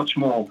was a much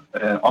more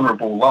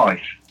honourable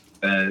life,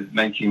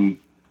 making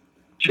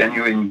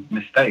genuine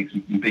mistakes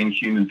and being a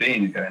human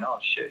being and going, oh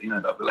shit,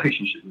 that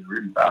relationship was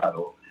really bad,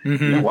 or you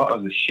know what, I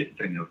was a shit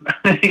singer.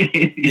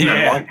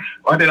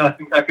 Why did I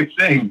think I could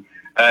sing?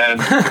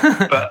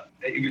 But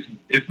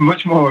it's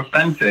much more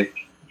authentic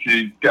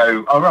to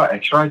go, all right, I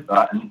tried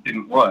that and it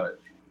didn't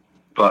work,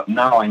 but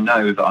now I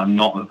know that I'm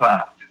not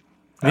that.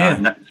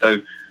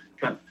 So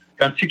kind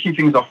of ticking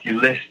things off your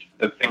list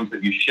of things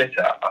that you shit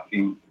at, I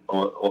think,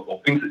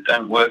 or things that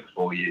don't work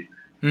for you,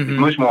 is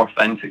much more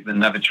authentic than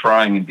never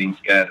trying and being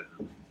scared of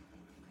them.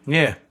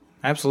 Yeah,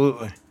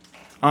 absolutely.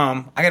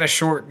 I got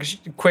a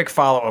quick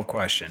follow-up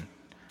question.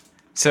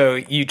 So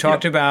you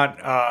talked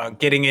about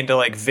getting into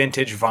like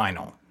vintage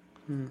vinyl.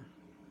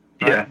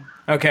 Yeah.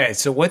 Okay,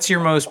 so what's your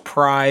most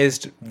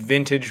prized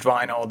vintage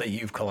vinyl that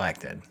you've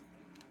collected?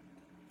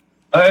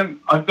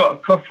 I've got a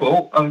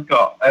couple. I've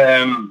got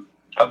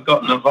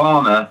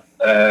Nirvana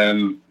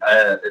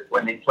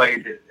when they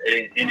played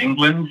in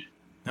England.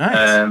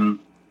 Nice.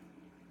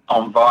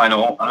 On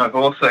vinyl, and I've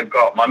also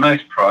got my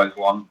most prized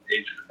one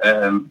is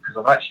because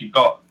I've actually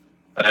got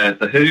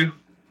the Who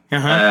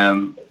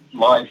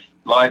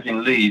live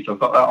in Leeds. I've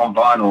got that on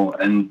vinyl,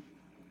 and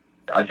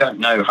I don't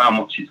know how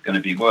much it's going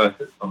to be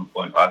worth at some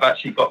point. But I've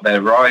actually got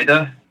their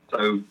rider,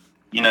 so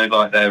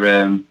like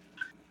their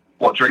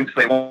what drinks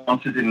they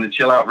wanted in the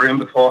chill out room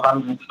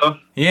beforehand and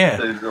stuff. Yeah.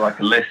 So there's like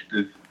a list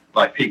of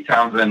like Pete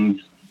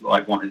Townsend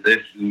like wanted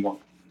this and what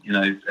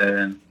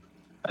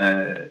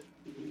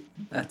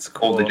that's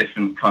cool. All the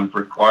different kind of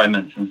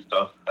requirements and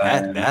stuff.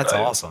 That's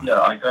awesome.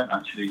 Yeah, I don't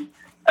actually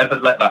ever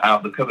let that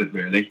out of the cupboard,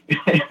 really.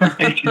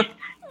 It just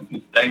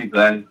stays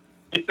there.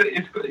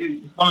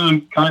 It's one of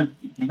them kind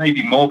of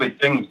maybe morbid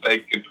things, but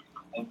it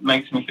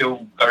makes me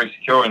feel very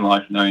secure in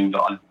life knowing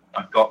that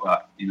I've got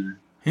that,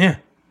 Yeah.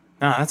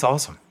 No, that's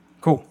awesome.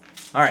 Cool.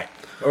 All right.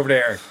 Over to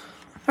Eric.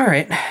 All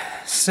right.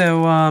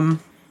 So,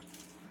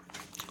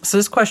 so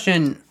this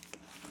question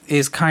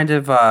is kind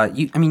of,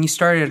 you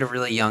started at a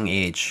really young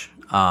age.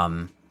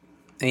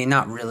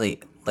 Not really,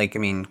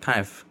 kind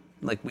of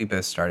like we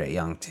both started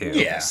young too.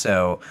 Yeah.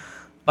 So,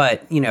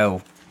 but,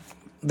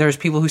 there's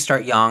people who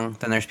start young,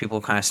 then there's people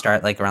who kind of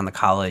start like around the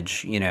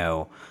college,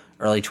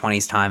 early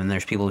 20s time, and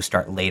there's people who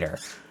start later.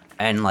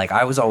 And like,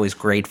 I was always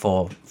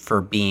grateful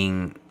for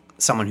being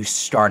someone who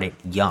started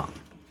young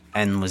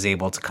and was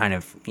able to kind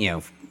of,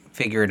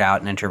 figure it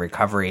out and enter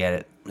recovery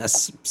at a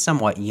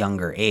somewhat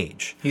younger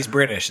age. He's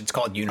British. It's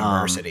called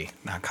university,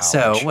 not college.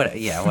 So,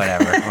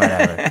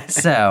 whatever.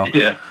 So,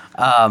 yeah.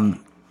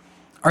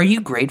 Are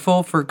you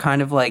grateful for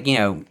kind of like,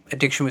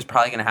 addiction was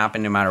probably going to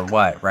happen no matter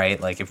what,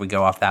 right? Like if we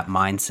go off that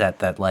mindset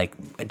that like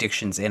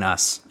addiction's in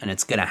us and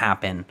it's going to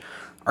happen,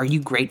 are you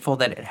grateful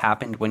that it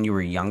happened when you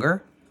were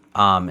younger?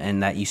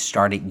 And that you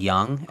started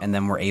young and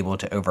then were able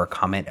to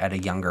overcome it at a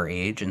younger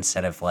age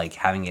instead of like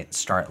having it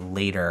start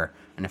later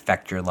and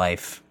affect your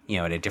life,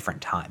 at a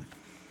different time?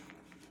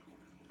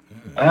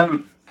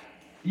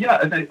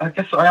 Yeah, I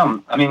guess I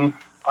am. I mean,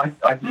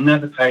 I've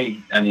never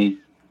paid any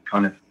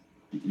kind of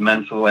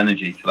mental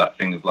energy to that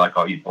thing of like,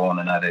 are you born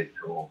an addict,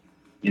 or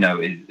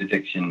is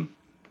addiction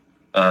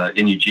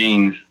in your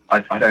genes?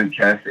 I don't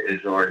care if it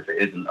is or if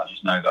it isn't. I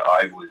just know that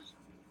I was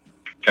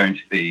going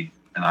to be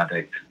an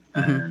addict,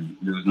 and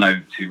there was no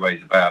two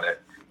ways about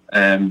it.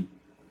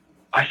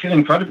 I feel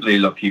incredibly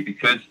lucky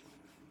because,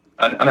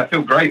 and I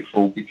feel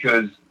grateful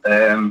because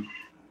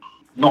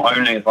not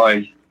only have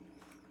I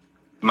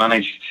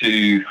managed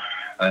to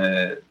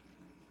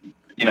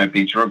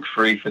be drug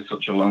free for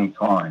such a long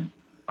time,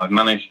 I've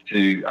managed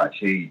to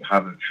actually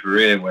have a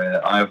career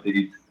where I have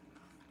these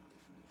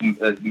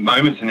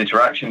moments and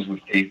interactions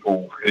with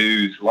people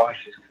whose life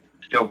is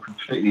still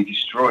completely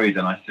destroyed,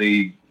 and I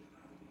see,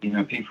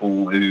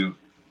 people who are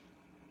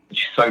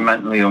just so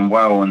mentally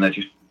unwell and they're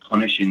just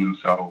punishing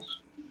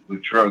themselves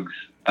with drugs.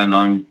 And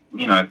I'm,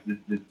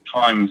 there's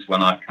times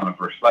when I kind of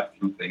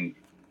reflect and think,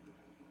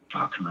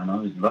 fuck man, I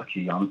was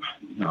lucky. I'm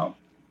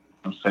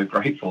so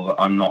grateful that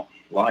I'm not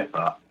like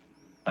that.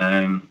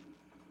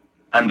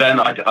 And then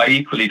I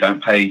equally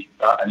don't pay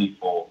that any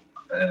for.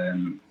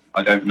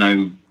 I don't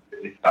know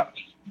if that's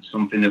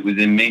something that was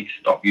in me to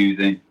stop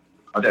using.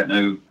 I don't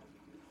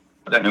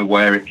know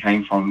where it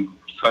came from.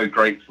 I'm so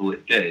grateful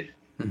it did.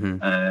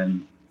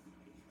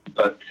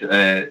 But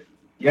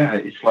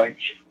it's like,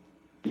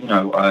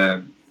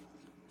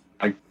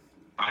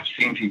 I've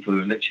seen people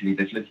who literally,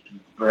 they've lived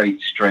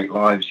great straight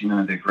lives.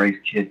 They've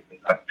raised kids,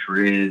 they've had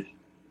careers.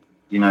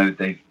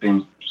 They've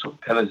been sort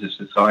of pillars of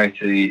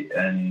society,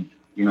 and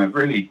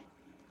really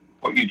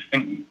what you'd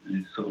think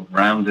is sort of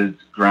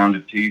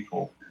grounded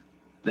people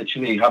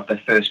literally have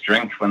their first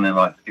drink when they're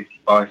like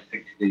 55,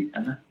 60,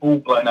 and they're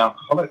full-blown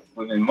alcoholics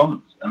within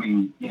months. I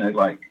mean,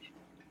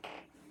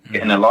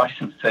 getting a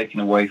license taken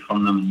away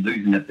from them and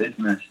losing their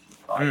business,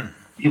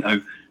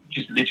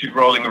 just literally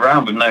rolling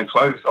around with no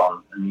clothes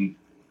on. And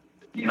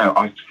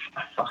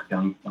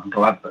I'm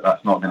glad that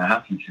that's not going to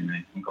happen to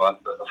me. I'm glad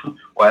that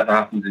whatever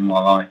happens in my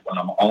life when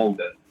I'm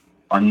older,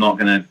 I'm not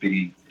going to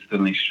be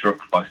suddenly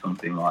struck by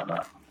something like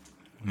that.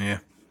 Yeah.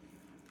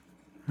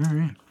 All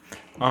right.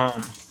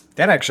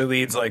 That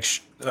actually leads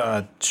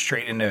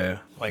straight into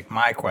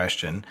my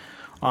question.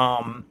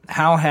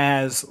 How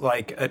has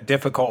a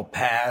difficult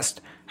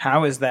past?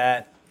 How is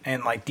that,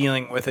 and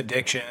dealing with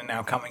addiction and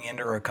now coming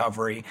into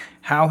recovery?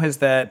 How has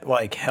that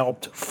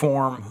helped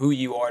form who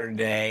you are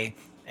today,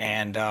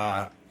 and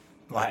how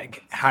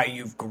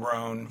you've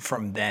grown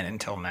from then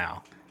until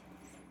now?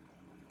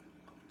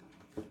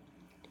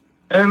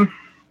 In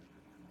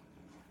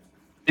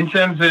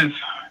terms of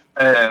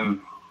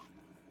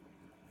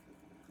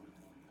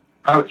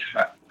how it's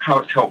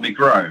helped me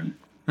grow.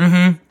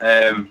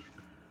 Mm-hmm.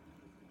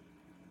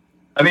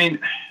 I mean,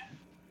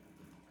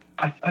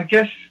 I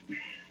guess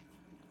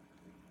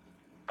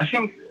I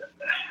think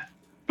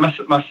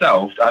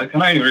myself. I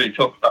can only really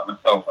talk about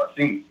myself. I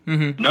think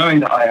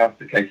knowing that I have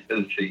the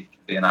capability to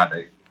be an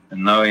addict,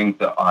 and knowing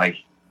that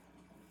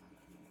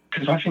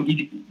because I think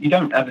you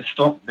don't ever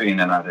stop being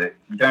an addict.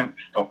 You don't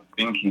stop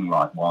thinking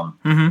like one.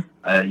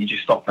 Mm-hmm. You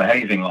just stop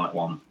behaving like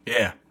one.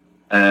 Yeah.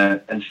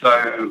 And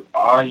so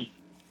I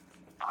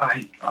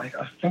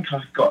think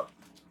I've got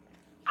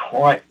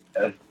quite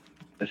a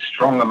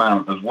strong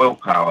amount of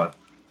willpower,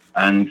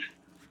 and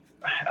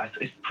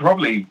it's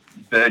probably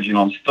verging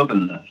on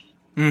stubbornness.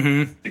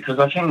 Mm-hmm. Because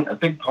I think a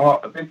big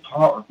part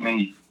of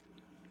me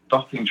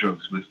stopping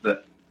drugs was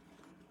that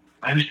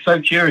I was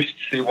so curious to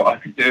see what I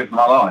could do with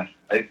my life.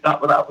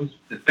 That was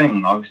the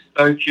thing. I was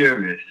so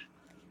curious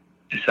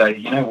to say,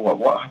 you know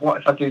what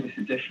if I do this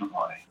a different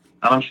way?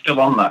 And I'm still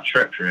on that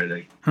trip,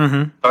 really.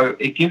 Mm-hmm. So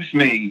it gives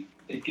me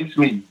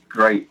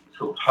great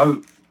sort of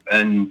hope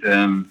and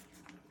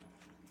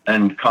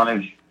kind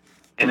of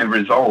inner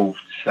resolve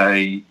to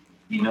say,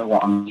 you know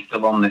what, I'm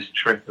still on this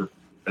trip of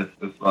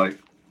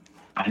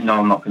I know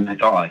I'm not going to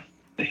die.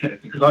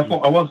 Because I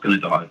thought I was going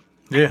to die.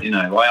 Yeah.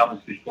 I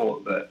honestly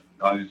thought that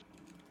I was,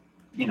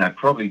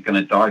 probably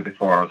going to die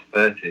before I was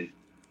 30.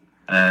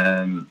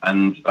 And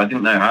I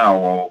didn't know how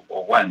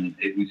or when.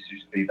 It was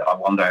just be that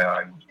one day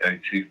I would go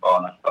too far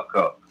and I'd fuck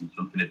up and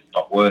something had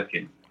stopped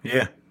working.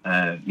 Yeah.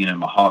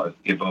 My heart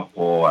would give up,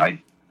 or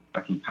I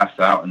can pass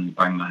out and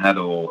bang my head,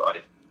 or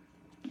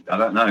I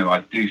don't know,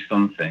 I'd do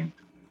something.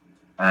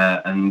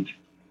 And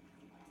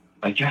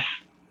I guess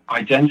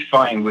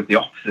identifying with the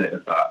opposite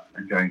of that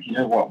and going, you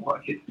know what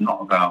if it's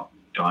not about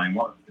dying?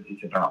 What if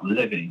it's about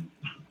living?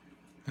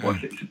 What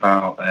if it's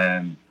about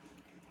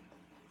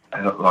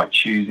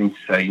choosing to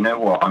say, you know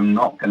what, I'm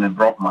not going to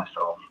rob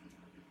myself.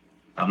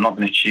 I'm not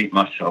going to cheat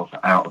myself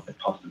out of the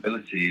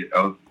possibility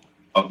of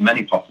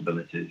many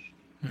possibilities.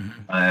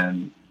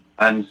 Mm-hmm.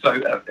 And so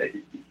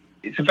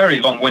it's a very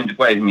long-winded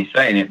way of me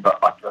saying it, but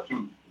I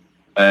think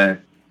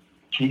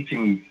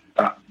keeping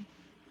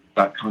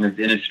that kind of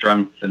inner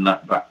strength and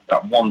that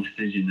one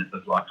decision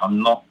of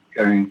I'm not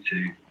going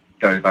to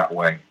go that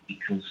way,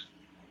 because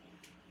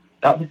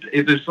that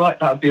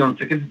would be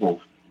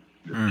unforgivable.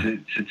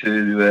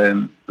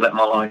 To let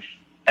my life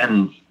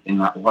end in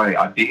that way.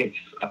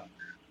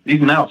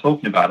 Even now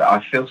talking about it,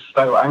 I feel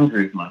so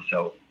angry with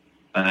myself.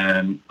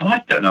 And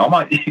I don't know, I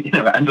might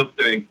end up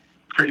doing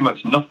pretty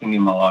much nothing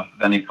in my life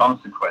of any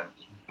consequence,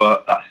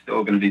 but that's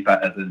still going to be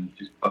better than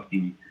just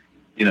fucking,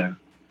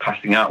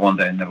 passing out one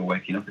day and never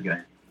waking up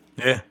again.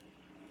 Yeah.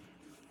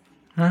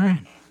 All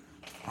right.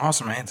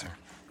 Awesome answer.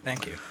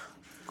 Thank you.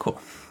 Cool.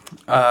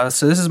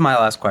 So this is my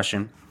last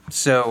question.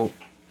 So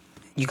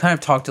you kind of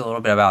talked a little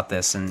bit about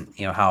this and,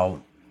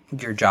 how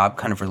your job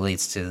kind of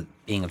relates to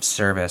being of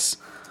service.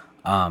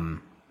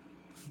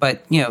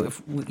 But,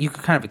 if you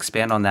could kind of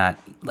expand on that,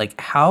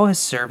 how has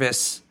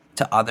service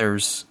to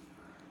others,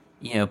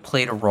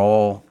 played a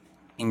role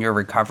in your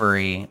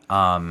recovery?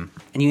 And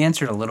you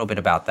answered a little bit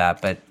about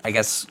that, but I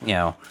guess,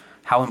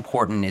 how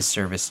important is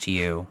service to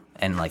you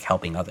and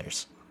helping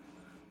others?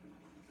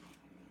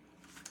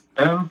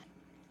 Well,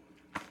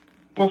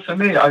 for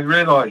me, I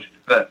realized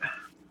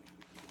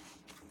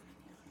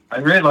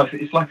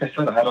it's like I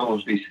said, I had all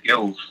of these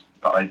skills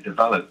that I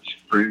developed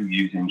through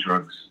using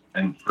drugs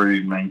and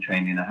through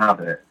maintaining a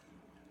habit.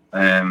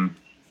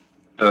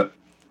 But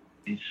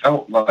it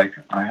felt like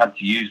I had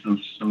to use them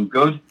for some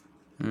good.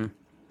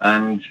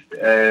 And,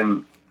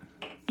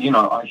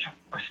 I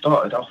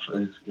started off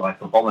as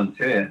a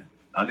volunteer.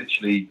 I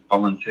literally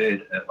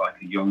volunteered at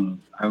a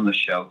young homeless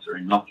shelter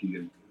in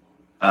Nottingham.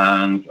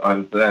 And I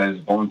was there as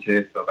a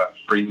volunteer for about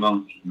 3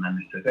 months. And then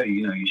they said, hey,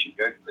 you should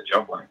go for the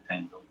job when it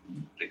came up.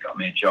 And they got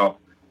me a job.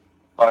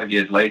 5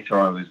 years later,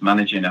 I was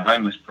managing a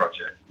homeless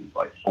project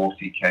with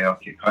 40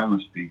 chaotic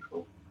homeless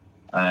people.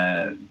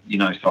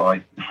 So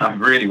I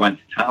really went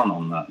to town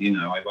on that.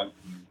 I went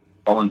from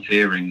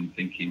volunteering and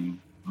thinking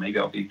maybe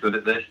I'll be good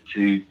at this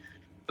to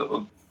sort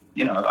of,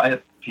 I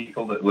had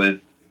people that were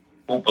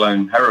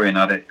full-blown heroin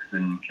addicts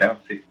and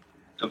chaotic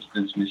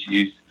substance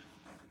misuse.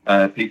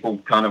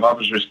 People I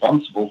was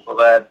responsible for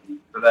their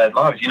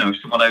lives.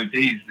 If someone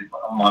ODs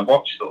on my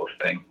watch sort of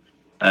thing.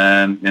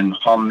 And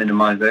harm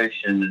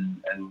minimization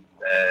and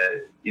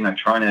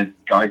trying to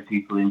guide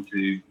people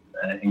into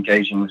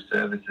engaging with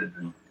services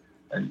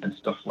and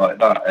stuff like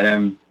that.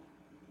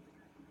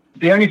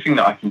 The only thing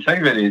that I can say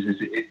really is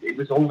it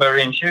was all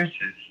very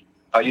intuitive.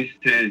 I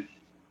used to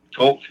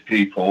talk to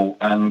people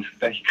and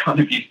they kind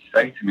of used to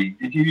say to me,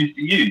 "Did you used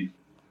to use?"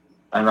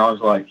 And I was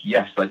like,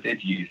 "Yes, I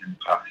did use in the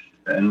past."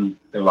 And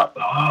they're like,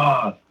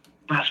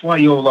 "That's why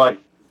you're like,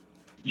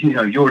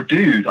 you're a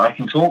dude. I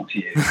can talk to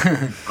you."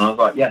 And I was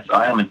like, "Yes,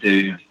 I am a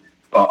dude,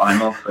 but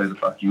I'm also the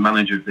fucking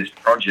manager of this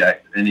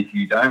project. And if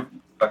you don't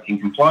fucking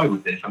comply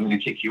with this, I'm going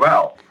to kick you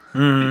out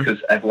because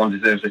everyone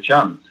deserves a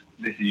chance.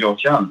 This is your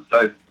chance."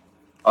 So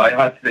I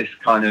had this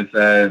kind of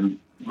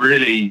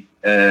really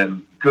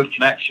good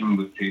connection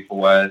with people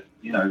where,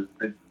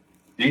 they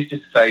used to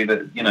say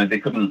that, they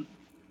couldn't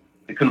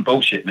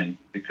bullshit me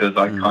because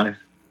I kind of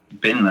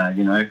been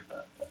there,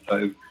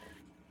 So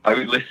I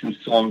would listen to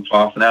someone for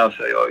half an hour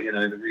say, "Oh,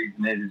 the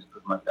reason is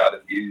because my dad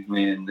abused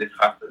me and this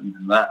happened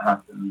and that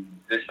happened and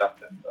this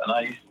happened." And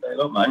I used to say,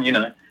 "Look,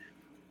 man,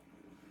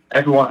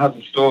 everyone has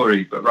a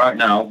story, but right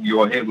now you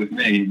are here with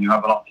me and you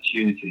have an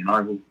opportunity and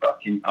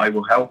I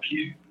will help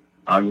you.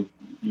 I will,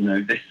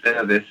 this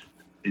service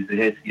is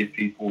here to give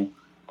people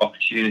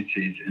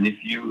opportunities. And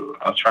if you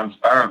are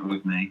transparent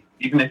with me,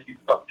 even if you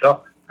fucked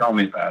up, tell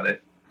me about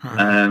it.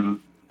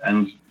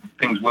 And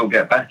things will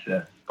get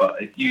better.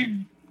 But if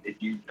you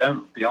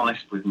don't be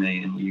honest with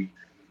me and you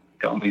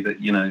tell me that,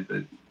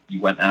 that you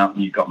went out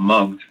and you got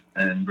mugged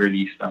and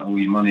really spent all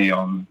your money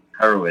on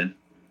heroin,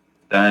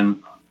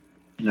 then,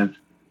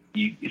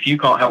 if you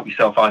can't help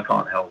yourself, I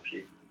can't help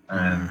you."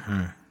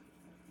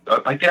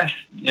 So I guess,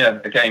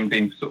 again,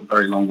 being sort of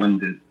very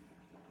long-winded,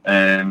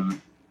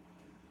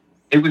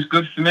 it was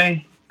good for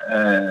me,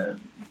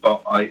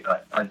 but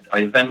I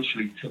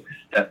eventually took a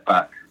step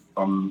back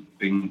from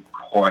being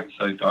quite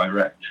so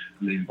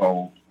directly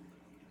involved.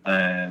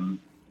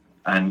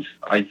 And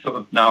I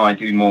now I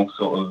do more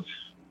sort of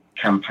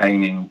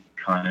campaigning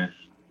kind of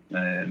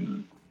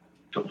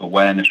sort of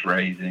awareness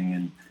raising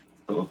and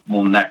sort of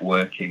more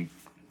networking.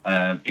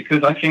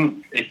 Because I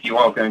think if you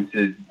are going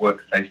to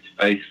work face to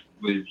face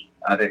with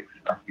addicts,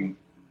 I think,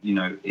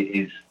 it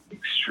is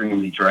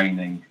extremely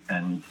draining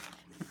and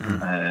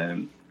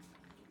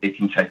it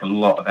can take a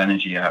lot of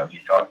energy out of you.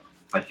 So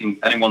I think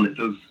anyone that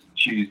does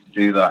choose to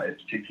do that,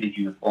 particularly if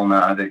you're a former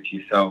addict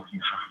yourself, you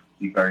have to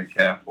be very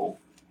careful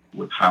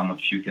with how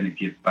much you're going to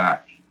give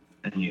back,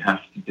 and you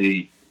have to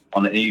be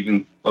on an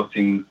even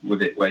footing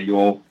with it where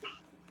you're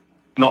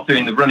not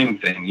doing the running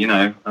thing,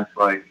 That's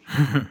like,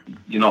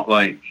 you're not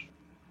like,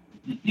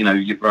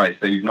 you're right,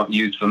 so you've not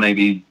used for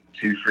maybe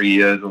 2-3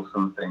 years or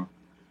something,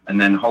 and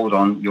then hold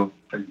on, you're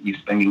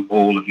spending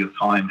all of your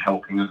time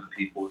helping other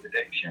people with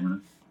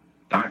addiction.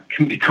 That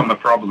can become a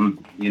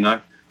problem,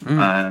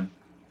 But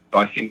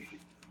I think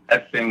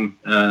everything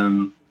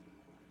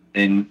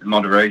in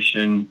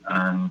moderation,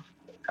 and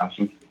I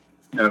think,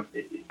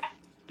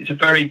 it's a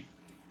very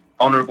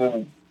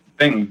honourable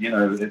thing,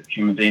 that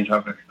human beings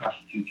have the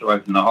capacity to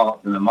open their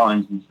hearts and their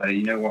minds and say,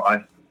 "You know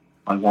what,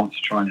 I want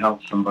to try and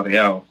help somebody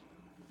else."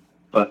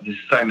 But there's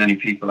so many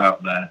people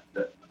out there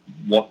that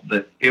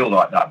feel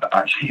like that, but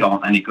actually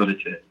aren't any good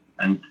at it.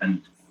 And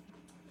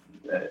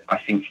I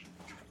think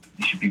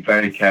you should be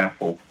very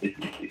careful if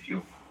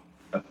you're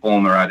a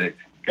former addict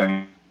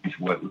going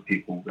to work with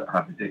people that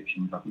have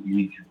addictions. I think you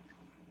need to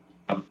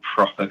have a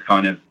proper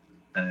kind of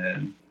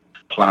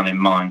plan in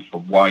mind for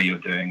why you're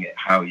doing it,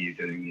 how you're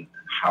doing it,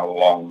 how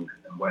long,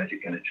 and where's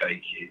it going to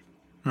take you.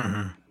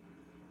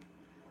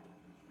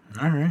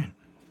 All right.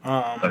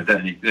 So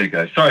there you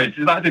go. Sorry,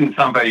 that didn't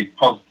sound very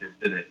positive,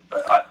 did it?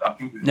 But I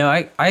think no,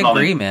 I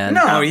agree, man.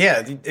 No,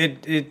 yeah,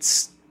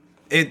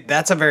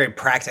 that's a very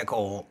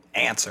practical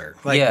answer.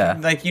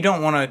 Like you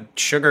don't want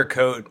to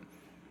sugarcoat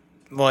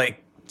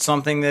like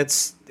something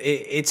that's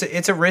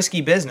it's a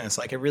risky business.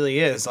 Like it really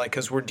is. Like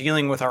because we're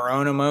dealing with our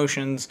own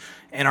emotions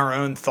and our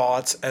own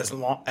thoughts as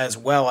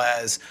well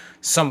as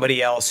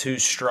somebody else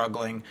who's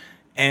struggling.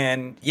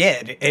 And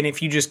and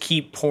if you just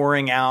keep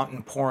pouring out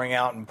and pouring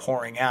out and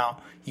pouring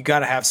out, you got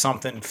to have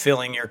something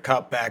filling your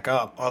cup back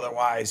up.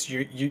 Otherwise,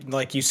 you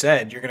like you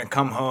said, you're going to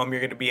come home,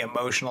 you're going to be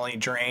emotionally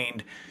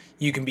drained.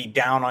 You can be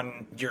down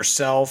on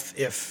yourself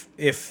if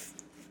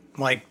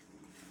like,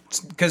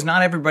 because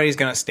not everybody's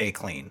going to stay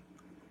clean,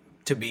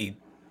 to be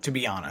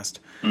honest.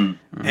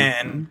 Mm-hmm.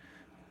 And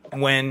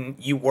when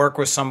you work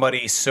with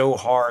somebody so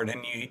hard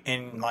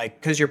and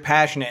like, because you're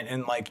passionate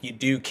and like you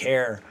do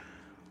care,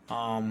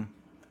 and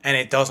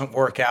it doesn't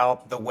work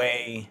out the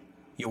way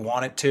you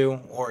want it to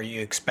or you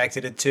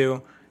expected it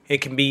to,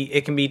 it can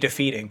be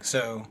defeating.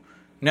 So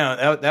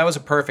no, that was a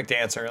perfect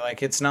answer.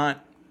 Like it's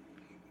not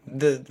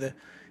the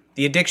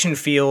addiction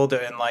field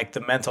and like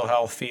the mental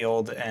health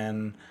field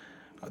and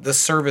the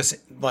service,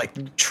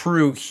 like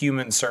true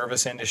human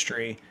service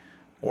industry,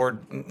 or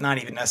not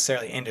even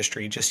necessarily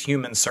industry, just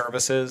human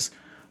services,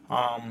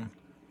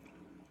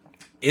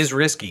 is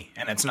risky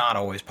and it's not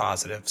always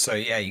positive. So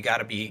yeah, you got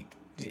to be.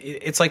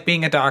 It's like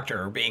being a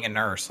doctor or being a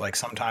nurse. Like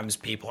sometimes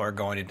people are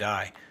going to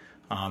die.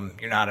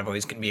 You're not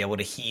always going to be able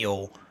to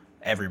heal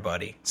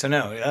everybody. So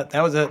no,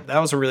 that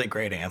was a really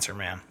great answer,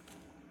 man.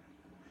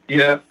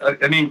 Yeah,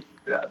 I mean,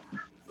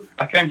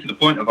 I came to the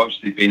point of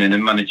obviously being in a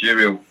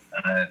managerial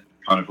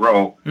kind of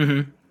role.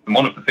 Mm-hmm. And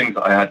one of the things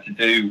that I had to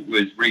do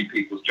was read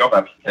people's job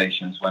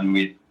applications when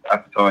we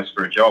advertised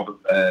for a job,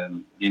 for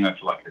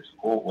like a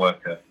support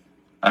worker.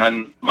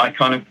 And my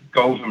kind of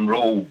golden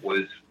rule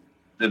was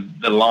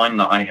the line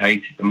that I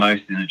hated the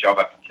most in a job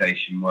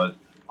application was,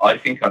 I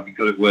think I'd be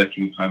good at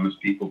working with homeless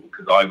people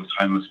because I was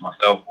homeless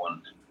myself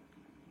once.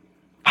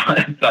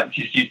 That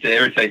just used to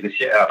irritate the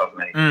shit out of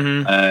me.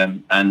 Mm-hmm.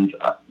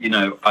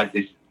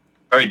 It's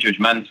very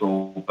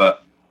judgmental,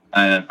 but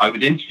I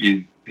would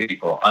interview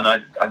people, and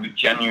I would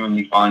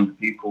genuinely find the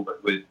people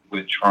that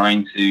were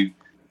trying to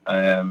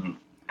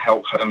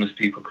help homeless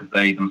people because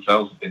they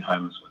themselves have been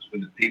homeless, were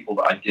the people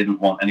that I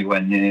didn't want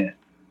anywhere near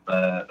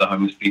the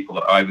homeless people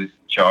that I was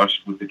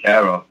charged with the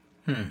care of.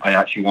 I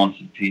actually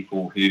wanted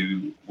people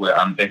who were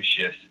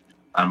ambitious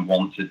and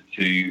wanted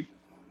to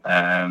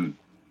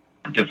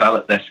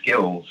develop their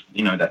skills,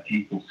 their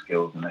people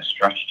skills and their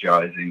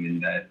strategizing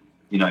and their,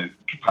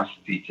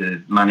 capacity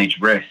to manage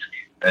risk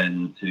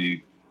and to,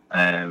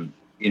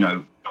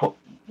 put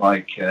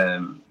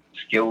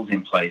skills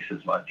in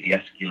places like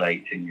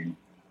de-escalating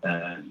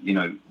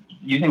and,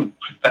 using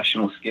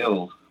professional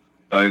skills.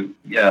 So,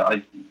 yeah,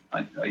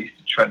 I used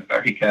to tread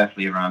very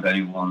carefully around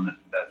anyone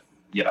that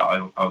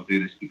I'll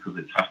do this because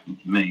it's happened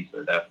to me,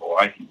 so therefore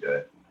I can do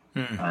it.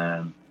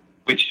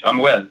 Which I'm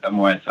aware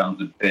it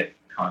sounds a bit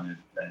kind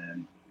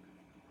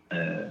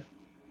of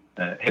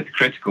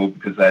hypocritical,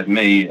 because there's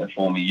me, a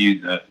former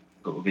user,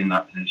 sort of in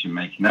that position,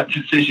 making that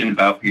decision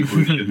about people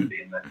who shouldn't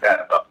be in their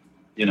care. But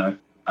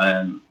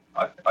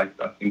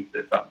I think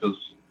that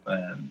does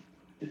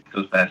it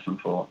does bear some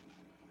thought.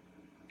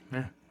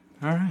 Yeah.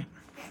 All right.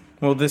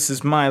 Well, this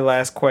is my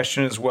last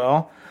question as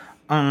well.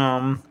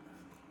 I'm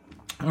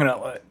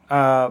gonna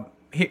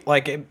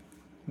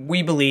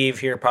we believe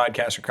here at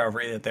Podcast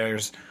Recovery that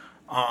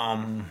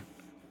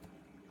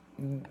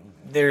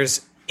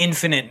there's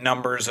infinite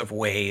numbers of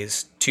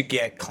ways to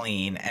get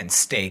clean and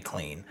stay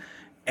clean,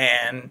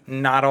 and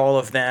not all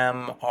of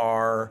them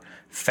are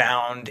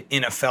found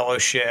in a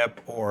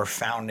fellowship or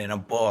found in a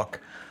book.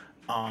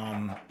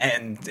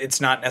 And it's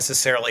not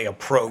necessarily a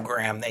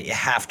program that you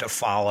have to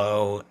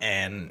follow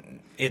and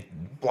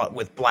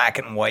with black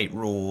and white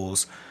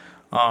rules.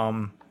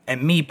 And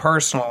me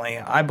personally,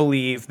 I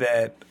believe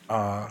that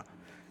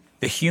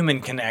the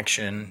human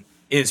connection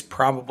is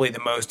probably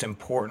the most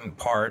important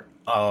part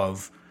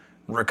of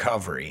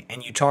recovery.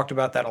 And you talked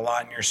about that a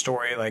lot in your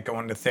story, like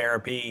going to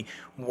therapy,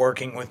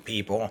 working with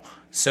people.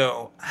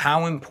 So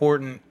how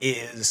important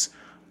is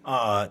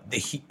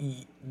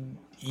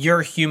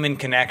your human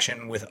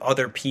connection with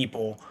other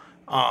people,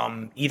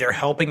 either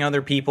helping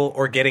other people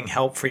or getting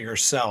help for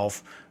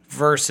yourself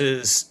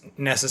versus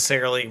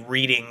necessarily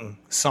reading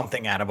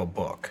something out of a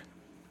book?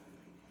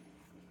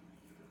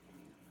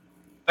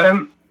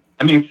 For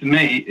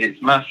me,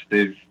 it's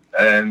massive.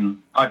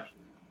 I've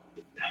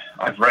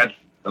read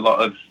a lot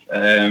of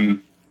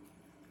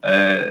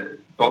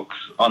books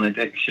on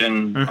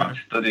addiction. Mm-hmm. I've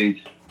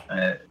studied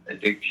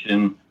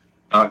addiction.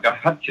 I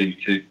had to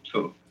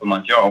sort of, for my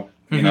job,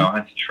 Mm-hmm. I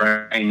had to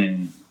train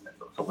and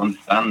sort of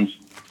understand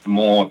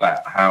more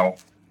about how,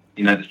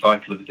 the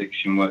cycle of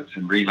addiction works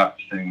and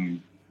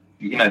relapsing,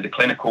 the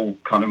clinical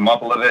kind of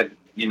model of it,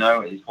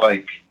 it's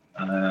like,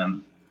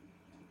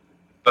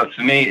 but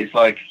for me, it's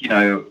like,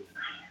 to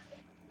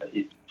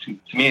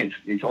me,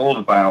 it's all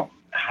about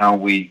how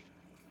we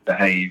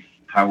behave,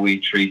 how we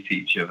treat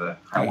each other,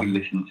 how we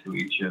listen to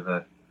each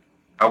other,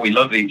 how we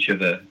love each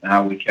other,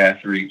 how we care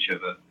for each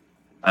other.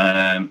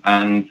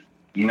 And,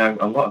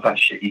 a lot of that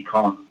shit you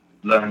can't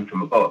learn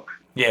from a book.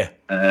 Yeah.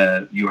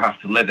 You have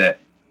to live it.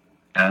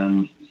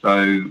 And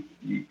so,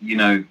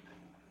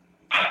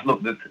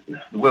 look, the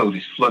world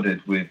is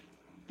flooded with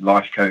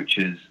life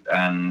coaches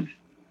and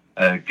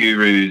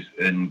gurus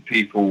and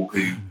people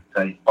who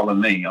say, follow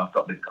me, I've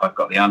got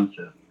the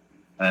answer.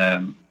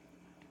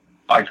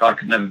 I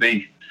could never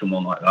be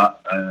someone like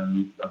that.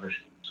 As I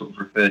sort of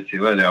referred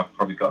to earlier, I've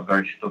probably got a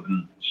very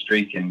stubborn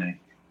streak in me.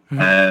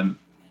 Mm-hmm.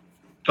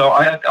 So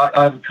I have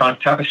a kind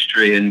of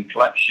tapestry and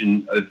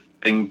collection of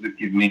things that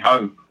give me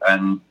hope.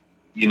 And,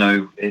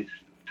 it's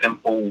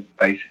simple,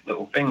 basic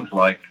little things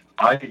like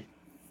I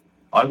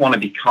want to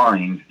be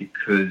kind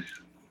because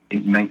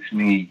it makes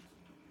me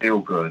feel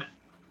good,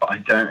 but I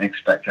don't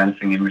expect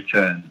anything in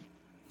return.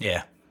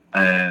 Yeah.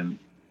 And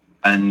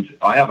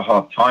I have a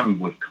hard time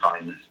with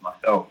kindness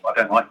myself. I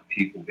don't like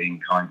people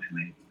being kind to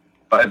me.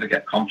 If I ever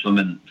get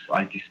compliments,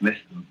 I dismiss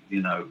them,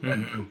 Mm-hmm.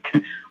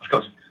 And I've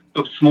got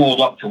a small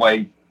locked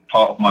away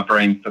part of my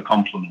brain for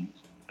compliments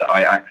that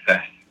I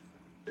access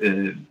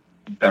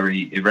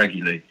very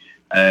irregularly.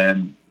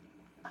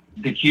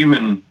 The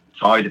human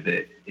side of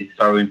it is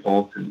so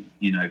important,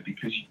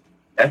 because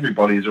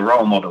everybody is a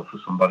role model for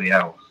somebody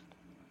else.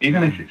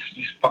 Even if it's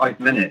just 5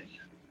 minutes,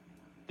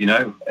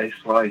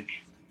 it's like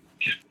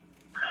just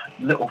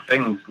little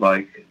things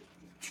like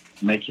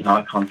making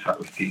eye contact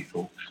with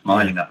people,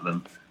 smiling at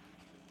them.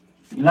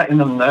 letting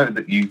them know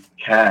that you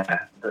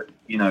care, that,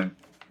 you know,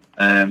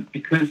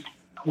 because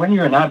when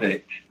you're an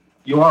addict,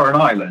 you are an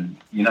island,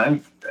 you know.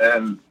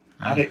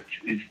 Addict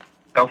is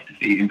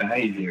self-defeating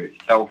behaviour.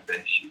 It's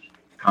selfish. It's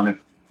kind of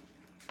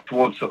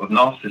towards sort of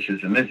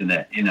narcissism, isn't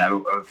it? You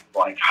know, of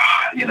like,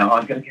 you know,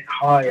 I'm going to get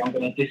high, I'm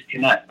going to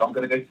disconnect, I'm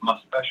going to go to my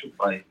special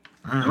place.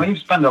 So when you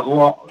spend a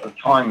lot of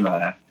time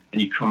there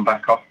and you come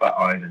back off that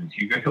island,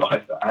 you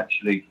realise that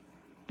actually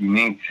you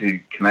need to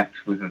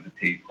connect with other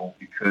people,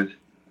 because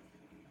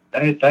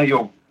they're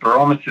your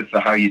barometer for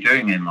how you're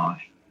doing in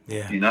life.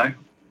 Yeah. You know?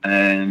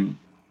 And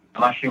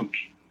I think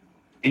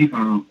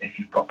even if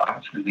you've got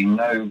absolutely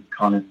no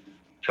kind of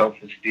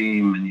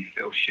self-esteem and you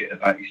feel shit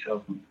about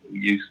yourself and feel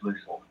useless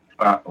or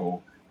fat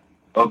or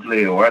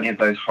ugly or any of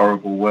those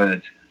horrible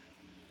words,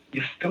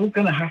 you're still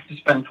going to have to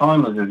spend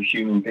time with other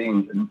human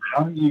beings, and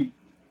how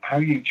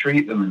you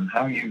treat them and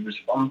how you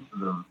respond to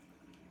them,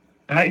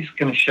 that is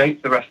going to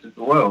shape the rest of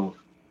the world.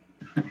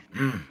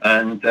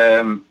 And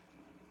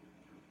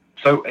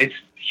so it's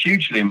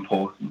hugely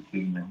important to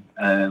me.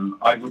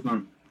 I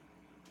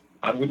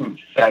wouldn't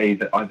say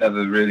that I've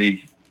ever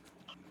really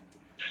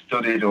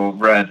studied or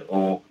read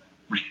or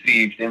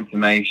received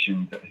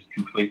information that has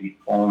completely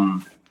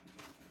formed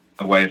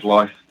a way of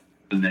life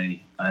for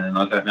me, and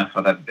I don't know if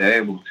I'd ever be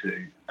able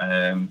to.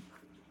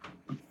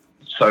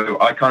 So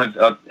I kind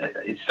of,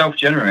 it's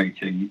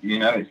self-generating, you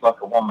know, it's like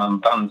a one-man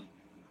band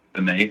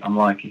for me. I'm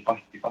like, if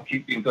I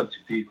keep being good to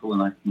people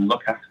and I can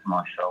look after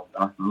myself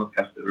and I can look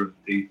after other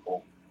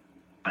people,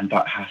 and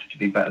that has to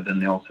be better than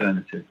the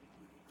alternative,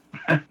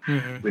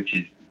 which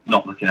is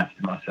not looking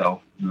after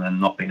myself and then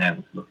not being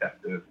able to look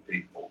after other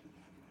people.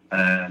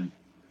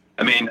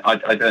 I mean,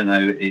 I don't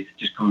know, it's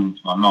just coming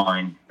to my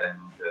mind, and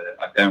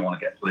I don't want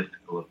to get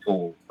political at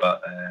all,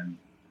 but,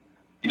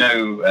 you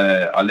know,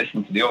 I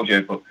listened to the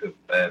audiobook of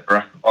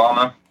Barack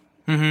Obama,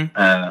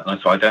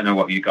 and so I don't know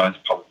what you guys'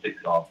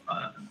 politics are,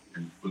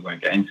 and we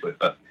won't get into it,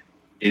 but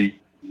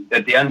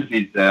at the end of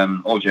his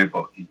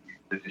audiobook,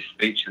 there's this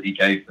speech that he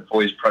gave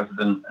before he was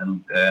president,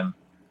 and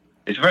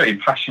it's a very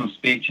impassioned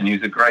speech, and he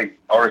was a great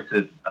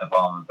orator,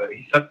 Obama, but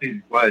he said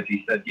these words,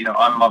 he said, you know,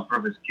 I'm my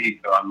brother's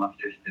keeper, I'm my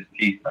sister's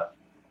keeper.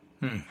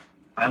 And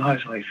I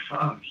was like,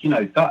 fuck, you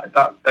know,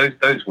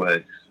 those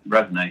words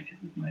resonated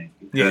with me,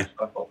 because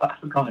I thought,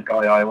 that's the kind of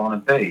guy I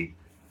want to be.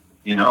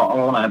 You know, I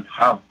want to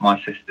have my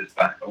sister's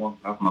back, I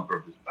want to have my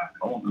brother's back,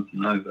 I want them to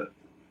know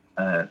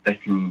that they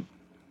can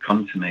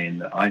come to me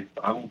and that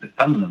I will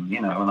defend them, you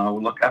know, and I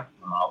will look after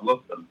them, I'll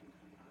love them.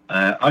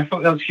 I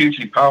thought that was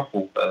hugely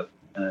powerful for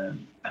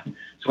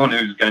someone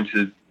who's going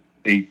to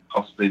be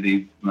possibly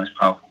the most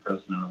powerful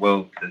person in the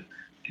world to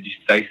just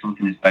say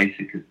something as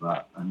basic as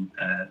that.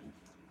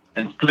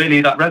 And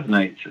clearly that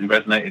resonates. It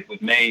resonated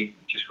with me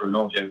just for an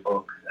audio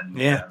book. And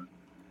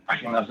I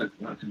think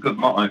that's a good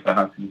motto for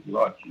how to live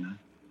your life, you know.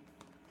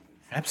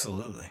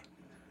 Absolutely.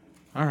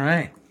 All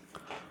right.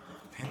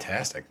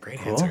 Fantastic.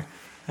 Great answer.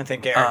 I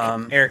think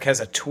Eric has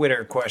a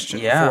Twitter question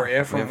for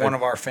you from one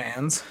of our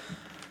fans.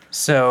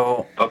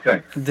 So,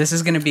 okay, this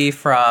is going to be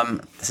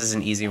this is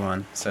an easy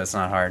one, so it's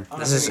not hard.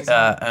 This is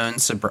Own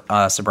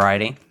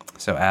Sobriety,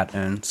 so at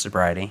Own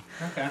Sobriety.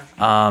 Okay.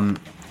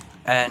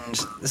 And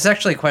this is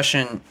actually a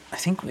question I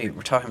think we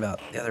were talking about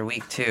the other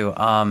week too.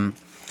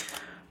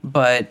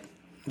 But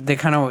they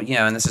kind of, you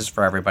know, and this is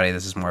for everybody,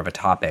 this is more of a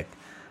topic,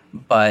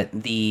 but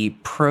the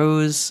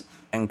pros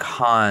and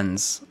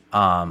cons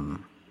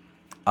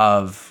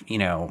of, you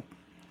know,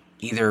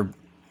 either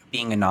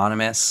being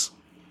anonymous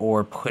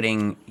or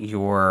putting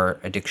your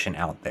addiction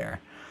out there.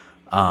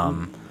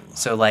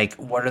 So, like,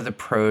 what are the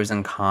pros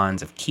and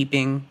cons of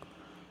keeping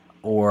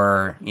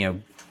or, you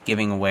know,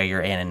 giving away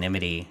your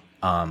anonymity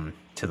to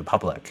the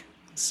public?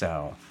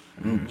 So,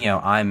 you know,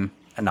 I'm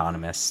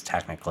anonymous,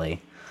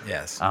 technically.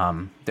 Yes.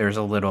 There's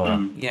a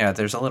little, you know,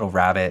 there's a little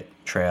rabbit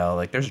trail.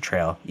 Like, there's a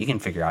trail. You can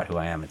figure out who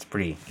I am. It's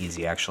pretty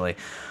easy, actually.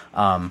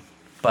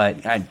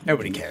 But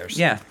nobody cares.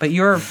 Yeah, but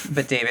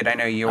David, I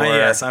know you're.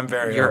 Yes, I'm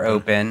very. You're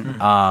open.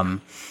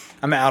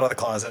 I'm out of the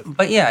closet.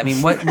 But yeah, I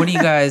mean, what do you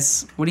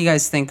guys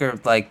think are,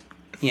 like,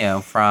 you know,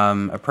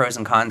 from a pros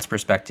and cons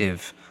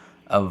perspective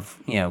of,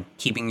 you know,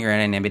 keeping your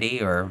anonymity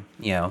or,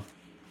 you know,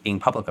 being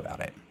public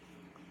about it?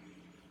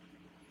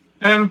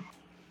 I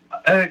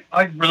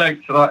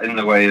relate to that in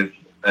the way of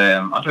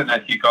I don't know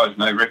if you guys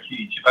know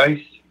Ricky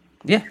Gervais,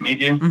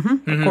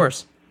 comedian. Of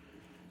course.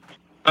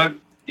 So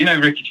you know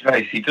Ricky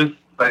Gervais, he does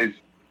those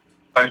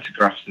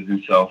photographs of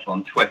himself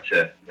on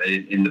Twitter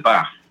in the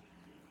bath.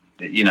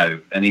 You know,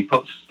 and he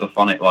puts stuff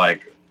on it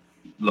like,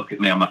 look at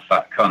me, I'm a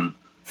fat cunt.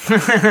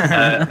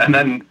 And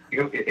then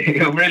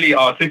he'll really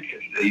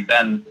articulately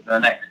then the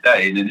next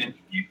day in an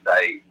interview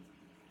say,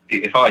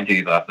 if I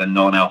do that, then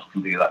no one else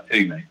can do that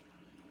to me.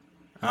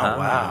 Oh,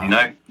 wow. You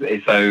know,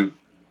 so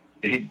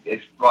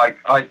it's like,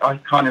 I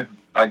kind of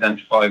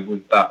identify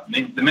with that. I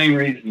mean, the main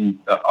reason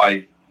that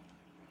I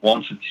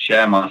wanted to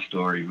share my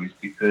story was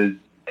because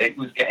it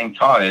was getting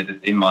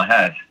tired in my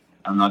head,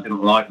 and I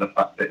didn't like the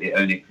fact that it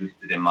only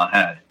existed in my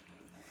head.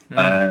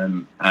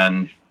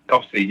 And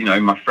obviously, you know,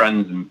 my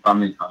friends and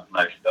family kind of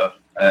know stuff.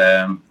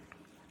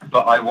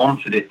 but I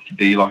wanted it to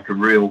be like a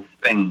real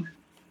thing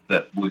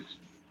that was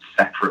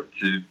separate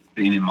to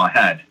being in my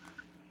head.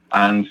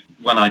 And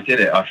when I did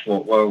it, I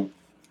thought, well,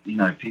 you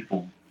know,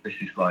 people, this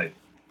is like,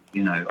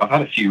 you know, I've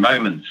had a few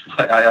moments.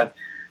 Like I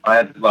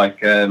had like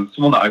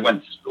someone that I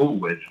went to school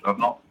with, I've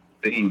not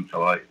seen for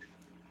like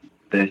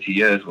 30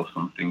 years or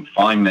something,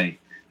 find me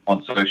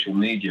on social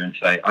media and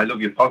say, I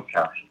love your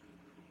podcast.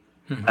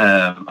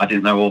 I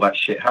didn't know all that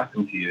shit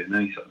happened to you. And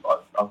then he sort of like,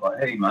 I was like,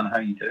 hey man, how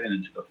you doing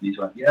and stuff. And he's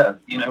like, yeah,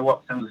 you know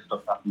what, similar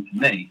stuff happened to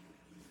me.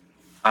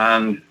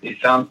 And it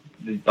sounds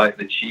like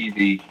the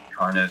cheesy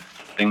kind of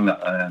thing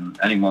that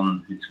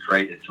anyone who's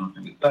created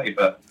something would say,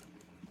 but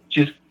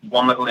just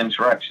one little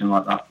interaction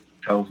like that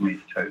tells me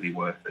it's totally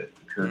worth it,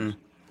 because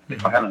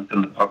if I hadn't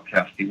done the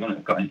podcast, he wouldn't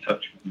have got in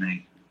touch with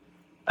me.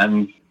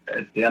 And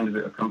at the end of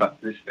it, I come back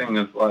to this thing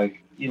of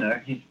like, you know,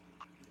 he's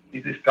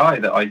this guy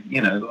that I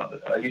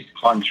used to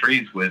climb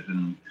trees with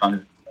and kind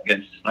of get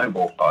into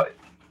snowball fights.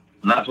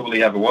 And that's all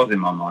he ever was in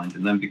my mind.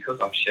 And then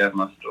because I've shared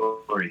my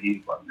story,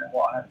 he's like, you know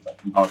what, I had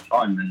a hard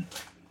time and,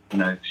 you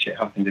know, shit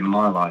happened in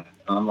my life.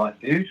 And I'm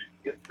like, dude,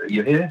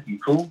 you're here, you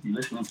cool, you're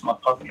listening to my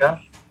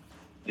podcast,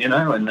 you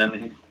know? And then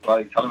he's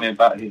like telling me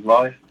about his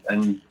life.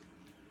 And,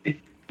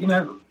 you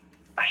know,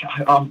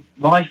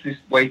 life is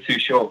way too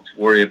short to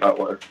worry about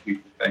what other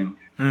people think.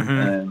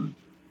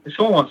 If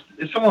someone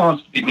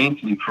wants to be mean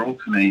to me, cruel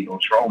to me, or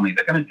troll me,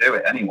 they're going to do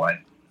it anyway.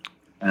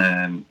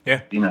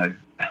 You know,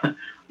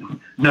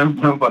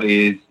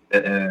 nobody is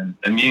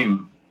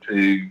immune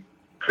to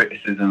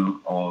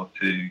criticism or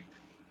to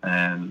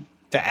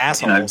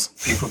assholes. You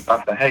know, people's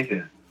bad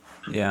behaviour.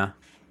 Yeah,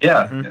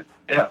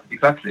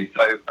 exactly.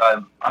 So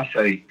I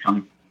say, kind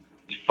of,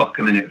 just fuck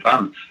them in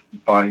advance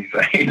by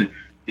saying,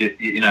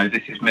 you know,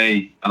 this is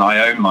me and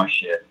I own my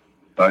shit.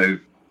 So.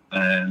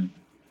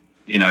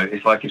 You know,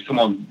 it's like if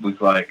someone was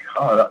like,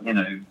 you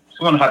know,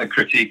 someone had a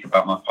critique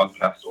about my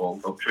podcast or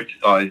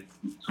criticised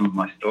some of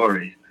my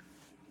stories,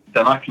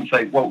 then I can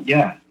say, well,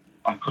 yeah,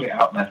 I put it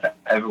out there for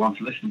everyone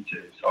to listen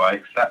to, so I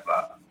accept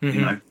that,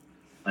 you know.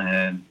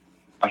 And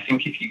I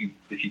think if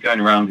you're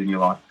going around in your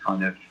life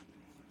kind of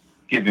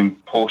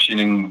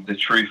portioning the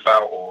truth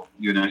out, or,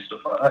 you know,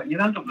 stuff like that, you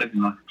end up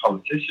living like a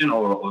politician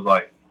or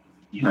like,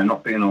 you know,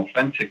 not being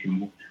authentic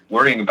and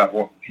worrying about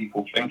what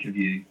people think of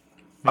you.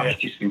 I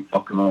just think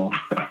fuck them all.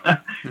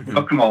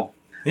 Fuck them all.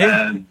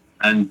 Yeah.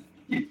 And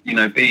you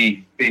know,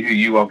 be who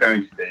you are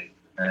going to be.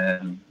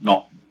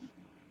 Not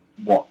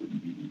what.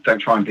 Don't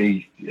try and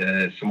be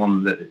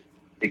someone that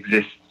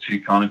exists to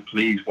kind of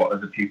please what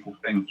other people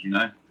think. You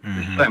know,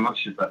 there's so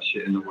much of that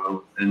shit in the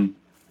world, and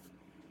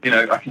you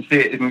know, I can see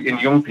it in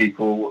young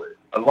people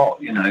a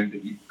lot. You know,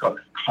 that you've got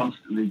to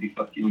constantly be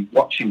fucking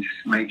watching to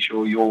make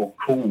sure you're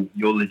cool,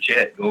 you're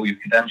legit, all your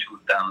credentials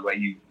down, the way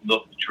you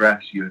look,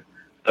 dress, your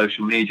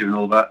social media and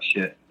all that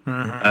shit. So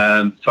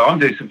I'm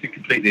doing something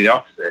completely the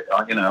opposite.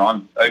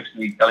 I'm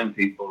openly telling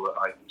people that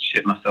I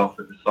shit myself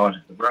at the side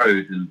of the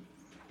road, and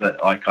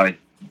that like I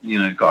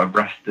got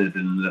arrested,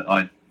 and that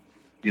I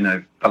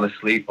fell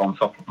asleep on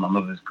top of my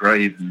mother's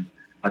grave and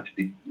had to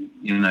be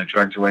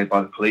dragged away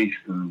by the police,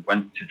 and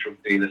went to drug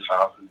dealers'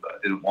 houses that I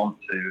didn't want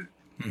to,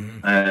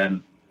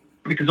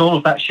 because all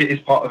of that shit is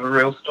part of a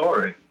real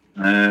story,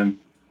 and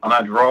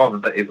I'd rather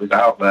that it was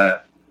out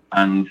there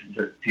and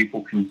that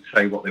people can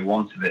say what they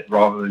want of it,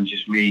 rather than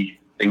just me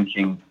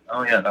thinking,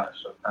 oh yeah,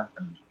 that's what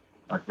happened.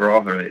 I'd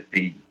rather it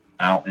be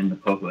out in the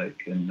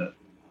public, and that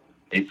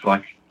it's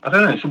like, I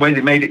don't know, it's the way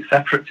they made it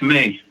separate to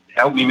me to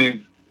help me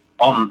move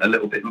on a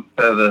little bit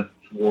further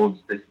towards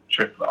this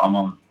trip that I'm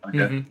on, I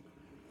guess.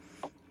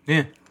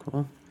 Yeah,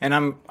 cool. And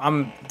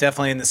I'm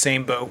definitely in the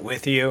same boat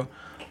with you.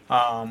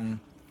 I'm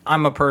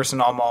a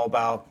person, I'm all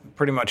about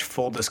pretty much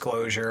full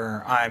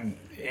disclosure.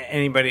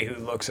 Anybody who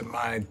looks at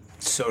my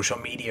social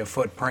media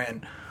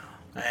footprint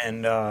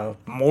and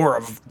more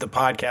of the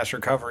podcast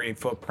recovery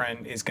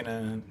footprint is going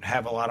to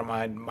have a lot of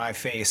my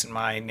face and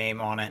my name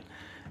on it.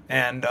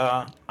 And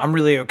I'm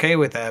really okay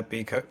with that,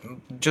 because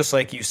just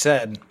like you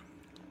said,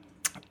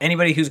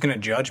 anybody who's going to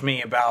judge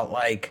me about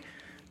like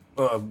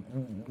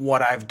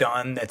what I've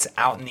done that's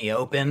out in the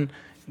open,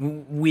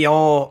 we're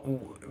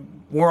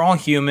all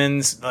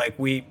humans. Like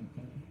we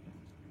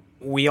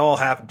all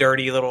have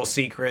dirty little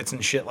secrets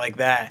and shit like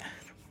that,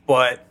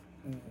 but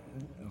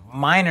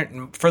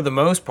mine, for the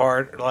most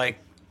part, like,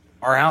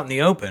 are out in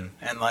the open,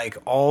 and like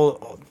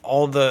all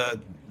the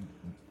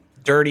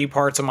dirty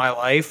parts of my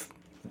life,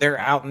 they're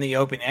out in the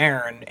open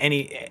air, and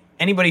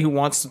anybody who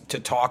wants to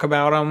talk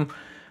about them,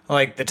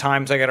 like the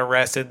times I got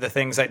arrested, the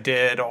things I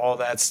did, all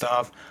that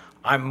stuff,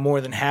 I'm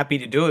more than happy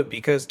to do it,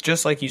 because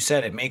just like you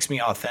said, it makes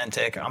me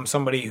authentic. I'm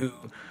somebody who,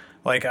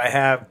 like, I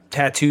have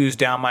tattoos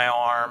down my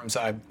arms,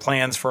 I have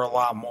plans for a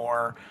lot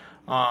more.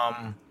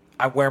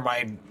 I wear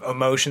my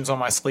emotions on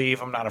my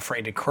sleeve. I'm not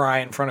afraid to cry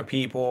in front of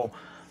people,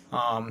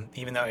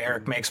 even though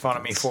Eric makes fun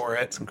of me for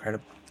it. It's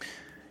incredible.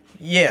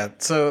 Yeah,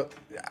 so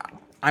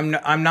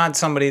I'm not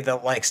somebody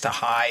that likes to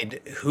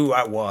hide who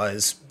I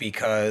was,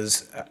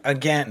 because,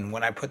 again,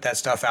 when I put that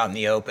stuff out in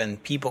the open,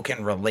 people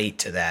can relate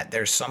to that.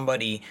 There's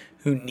somebody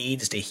who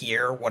needs to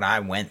hear what I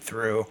went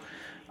through.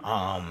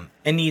 and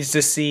needs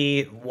to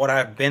see what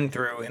I've been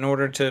through in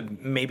order to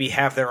maybe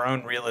have their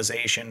own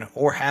realization,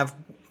 or have,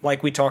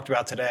 like we talked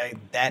about today,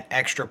 that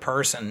extra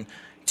person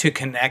to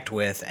connect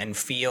with and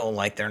feel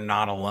like they're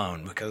not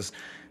alone. Because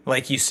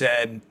like you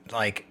said,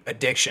 like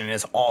addiction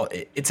is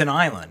it's an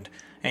island,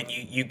 and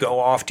you go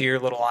off to your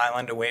little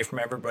island away from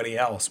everybody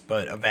else,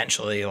 but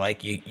eventually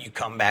like you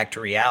come back to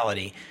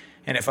reality.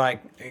 And if I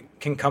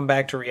can come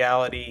back to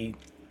reality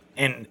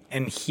and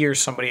hear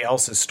somebody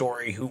else's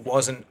story who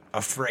wasn't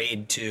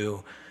afraid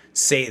to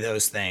say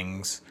those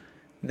things,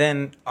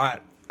 then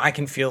I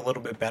can feel a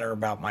little bit better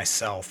about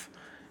myself.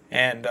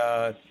 And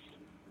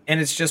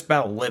it's just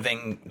about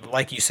living,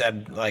 like you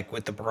said, like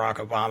with the Barack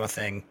Obama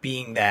thing,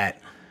 being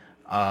that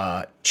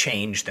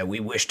change that we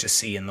wish to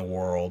see in the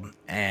world,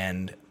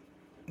 and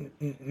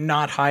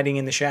not hiding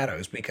in the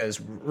shadows, because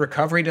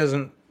recovery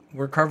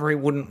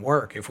wouldn't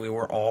work if we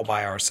were all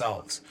by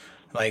ourselves.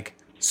 Like,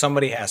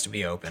 somebody has to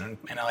be open,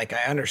 and like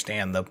I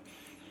understand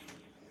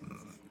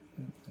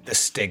the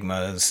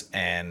stigmas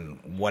and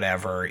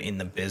whatever in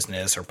the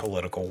business or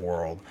political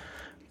world,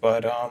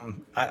 but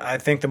I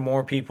think the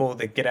more people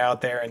that get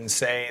out there and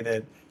say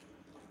that,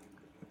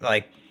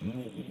 like,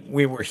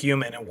 we were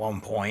human at one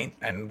point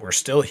and we're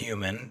still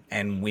human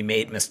and we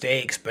made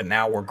mistakes, but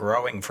now we're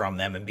growing from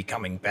them and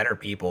becoming better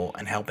people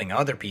and helping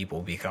other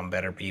people become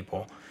better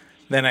people,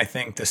 then I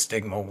think the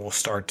stigma will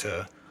start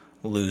to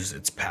lose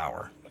its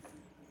power.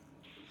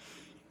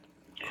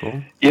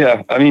 Cool.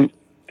 Yeah, I mean,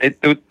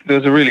 there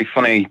was a really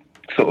funny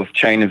sort of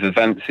chain of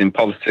events in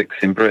politics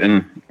in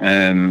Britain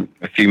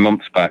a few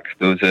months back.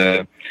 There was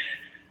a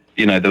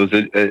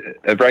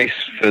race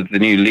for the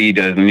new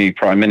leader, the new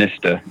prime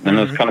minister, and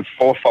there was kind of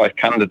 4 or 5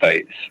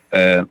 candidates,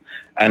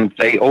 and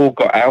they all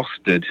got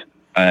ousted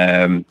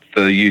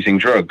for using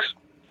drugs.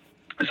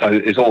 So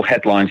it was all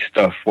headline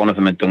stuff. One of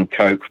them had done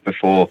coke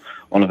before.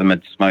 One of them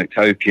had smoked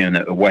opium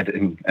at a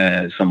wedding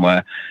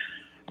somewhere,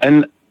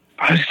 and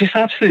I was just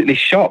absolutely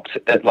shocked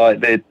at like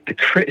the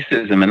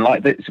criticism, and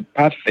like that it's a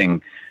bad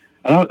thing.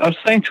 And I was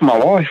saying to my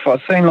wife,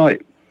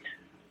 like,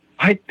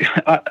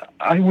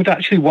 I would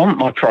actually want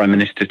my prime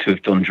minister to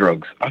have done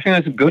drugs. I think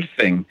that's a good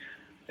thing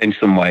in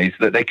some ways,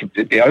 that they could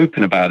be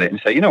open about it and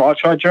say, you know, I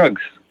tried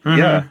drugs. Mm-hmm.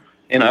 Yeah,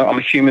 you know, I'm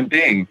a human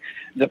being.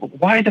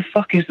 Why the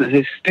fuck is there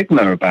this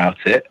stigma about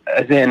it?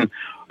 As in,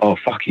 oh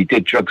fuck, he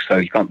did drugs, so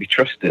he can't be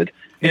trusted.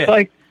 Yeah. It's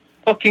like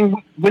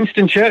fucking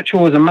Winston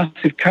Churchill was a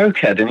massive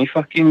cokehead, and he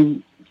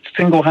fucking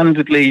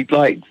single-handedly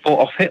like fought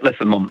off Hitler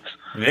for months.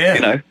 Yeah,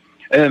 you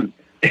know,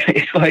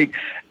 it's like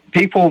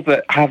people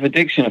that have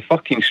addiction are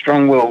fucking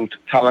strong-willed,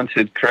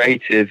 talented,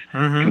 creative,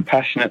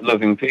 compassionate,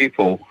 loving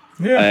people.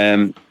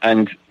 Yeah,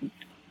 and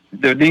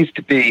there needs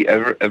to be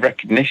a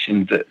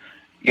recognition that,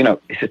 you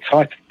know, it's a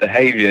type of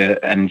behaviour,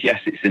 and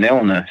yes, it's an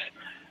illness,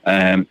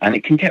 and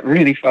it can get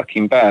really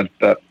fucking bad.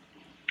 But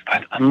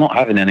I'm not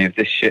having any of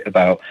this shit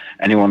about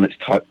anyone that's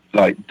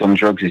done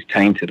drugs is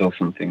tainted or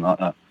something like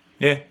that.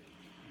 Yeah,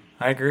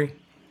 I agree.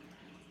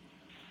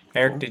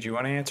 Eric, did you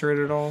want to answer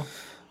it at all?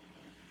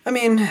 I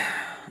mean,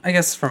 I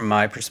guess from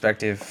my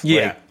perspective,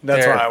 yeah,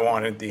 that's what I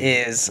wanted.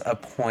 Is a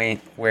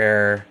point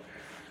where,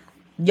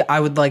 yeah, I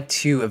would like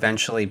to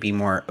eventually be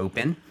more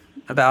open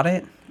about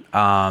it.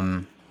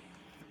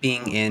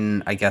 Being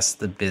in, I guess,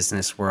 the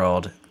business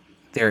world,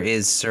 there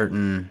is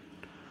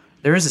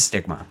a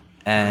stigma,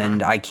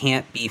 and I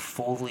can't be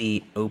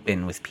fully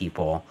open with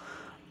people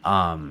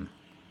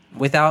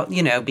without,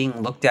 you know,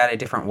 being looked at a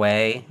different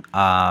way.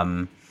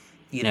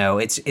 You know,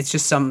 it's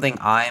just something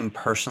I'm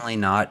personally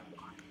not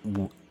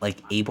like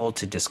able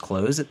to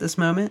disclose at this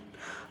moment.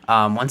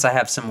 Once I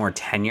have some more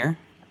tenure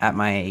at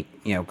my,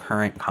 you know,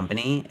 current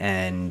company,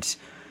 and,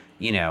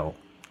 you know,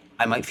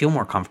 I might feel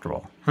more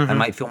comfortable. I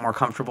might feel more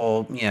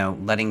comfortable, you know,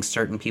 letting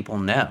certain people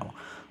know.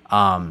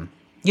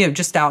 You know,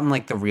 just out in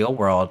like the real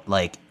world,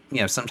 like,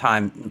 you know,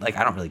 sometimes like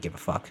I don't really give a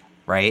fuck,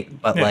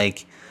 right? But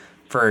like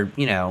for,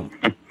 you know,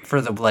 for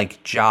the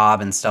like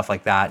job and stuff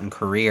like that and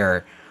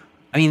career,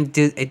 I mean,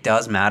 it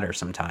does matter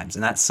sometimes,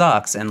 and that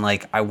sucks. And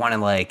like, I want to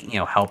like, you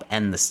know, help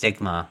end the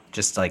stigma.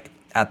 Just like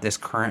at this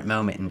current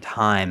moment in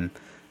time,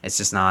 it's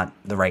just not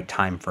the right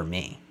time for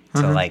me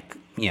to like,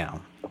 you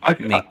know,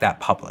 make that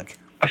public.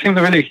 I think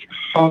the really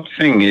hard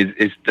thing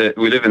is that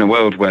we live in a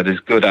world where there's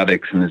good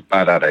addicts and there's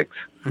bad addicts,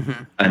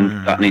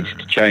 and that needs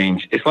to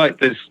change. It's like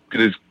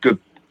there's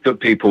good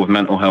people with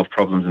mental health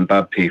problems and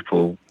bad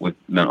people with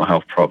mental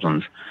health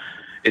problems.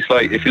 It's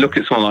like if you look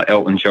at someone like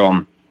Elton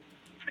John,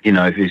 you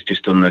know, who's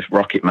just done this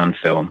Rocket Man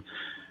film,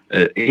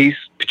 he's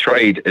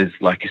portrayed as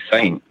like a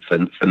saint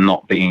for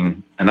not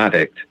being an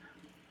addict.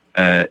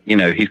 You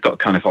know, he's got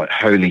kind of like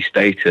holy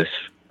status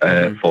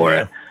for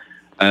it.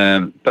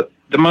 But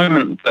the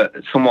moment that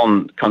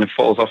someone kind of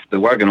falls off the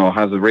wagon or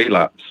has a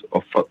relapse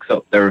or fucks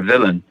up, they're a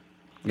villain.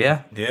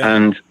 Yeah.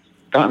 And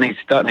that needs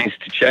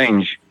to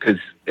change, because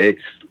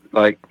it's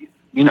like,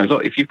 you know,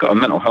 look, if you've got a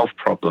mental health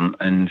problem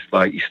and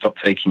like you stop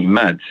taking your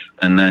meds,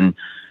 and then,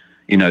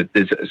 you know,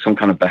 there's some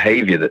kind of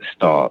behaviour that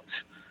starts,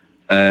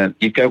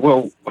 you go,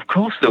 well, of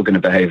course they're going to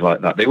behave like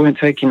that. They weren't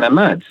taking their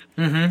meds,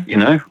 you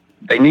know?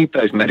 they need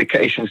those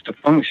medications to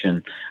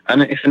function.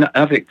 And if an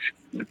addict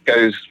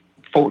goes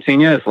 14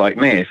 years like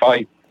me, if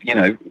I,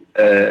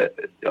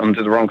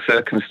 under the wrong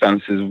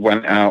circumstances,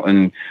 went out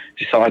and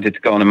decided to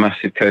go on a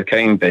massive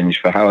cocaine binge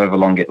for however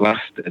long it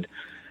lasted,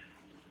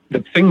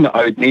 the thing that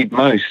I would need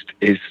most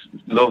is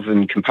love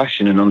and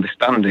compassion and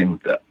understanding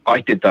that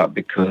I did that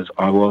because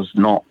I was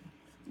not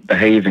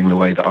behaving the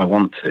way that I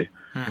want to,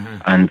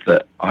 and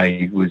that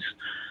I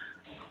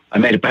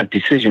made a bad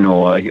decision,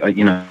 or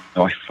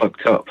I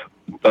fucked up.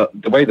 But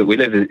the way that we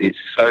live, it's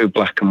so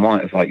black and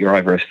white. It's like you're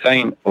either a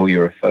saint or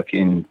you're a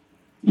fucking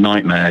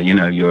nightmare.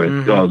 You're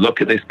oh,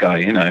 look at this guy.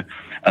 And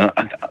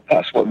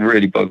that's what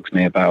really bugs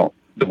me about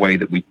the way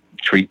that we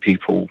treat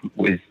people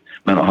with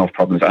mental health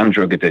problems and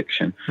drug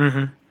addiction.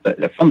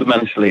 But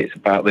fundamentally, it's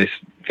about this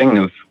thing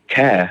of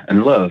care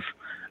and love.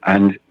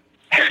 And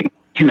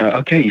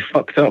okay, you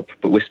fucked up,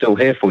 but we're still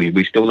here for you.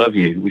 We still love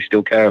you. We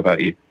still care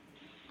about you.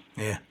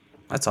 Yeah.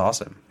 That's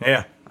awesome.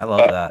 Yeah. I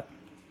love that.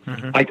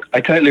 I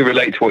totally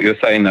relate to what you're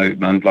saying though,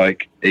 man.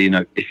 Like,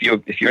 if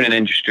you're in an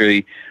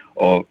industry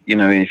or,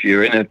 if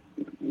you're in a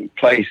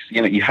place,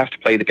 you have to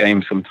play the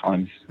game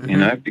sometimes,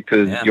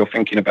 because you're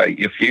thinking about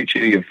your future,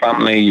 your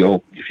family,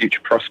 your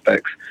future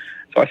prospects.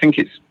 So I think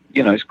it's,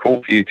 it's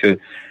cool for you to,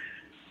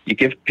 you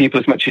give people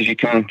as much as you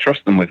can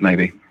trust them with,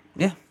 maybe.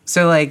 Yeah.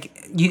 So like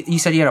you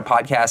said you had a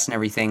podcast and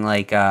everything,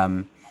 like,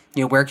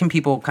 where can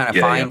people kind of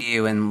find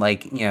you and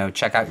like,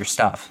 check out your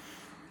stuff?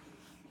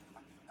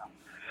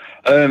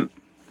 So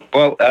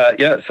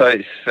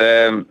it's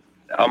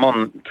I'm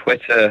on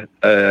Twitter,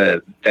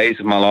 Days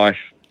of My Life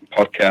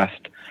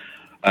podcast.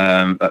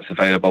 That's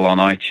available on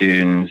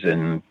iTunes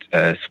and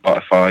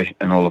Spotify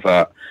and all of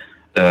that.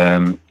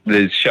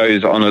 There's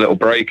shows on a little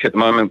break at the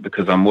moment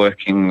because I'm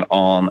working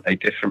on a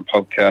different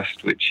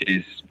podcast, which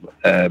is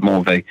more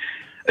of a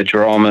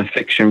drama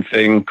fiction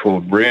thing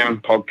called Room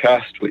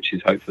Podcast, which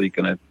is hopefully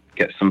going to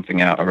get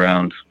something out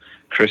around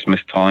Christmas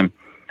time.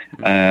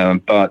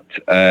 But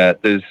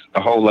there's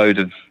a whole load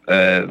of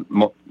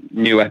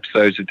new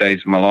episodes of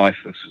Days of My Life.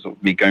 This is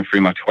me going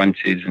through my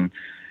 20s,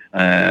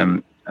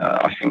 and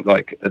I think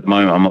like at the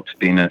moment I'm up to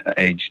being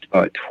aged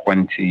like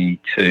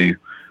 22.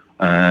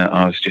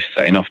 I was just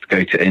setting off to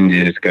go to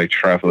India to go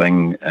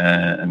traveling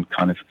and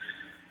kind of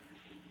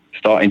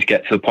starting to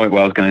get to the point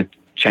where I was going to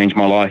change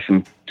my life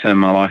and turn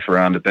my life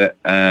around a bit.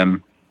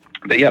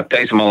 But yeah,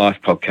 Days of My Life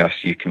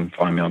podcast, you can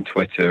find me on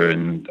Twitter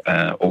and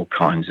all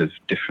kinds of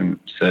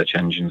different search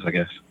engines, I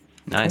guess.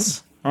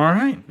 Nice. All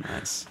right.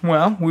 Nice.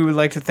 Well, we would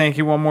like to thank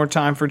you one more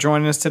time for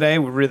joining us today.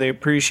 We really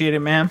appreciate it,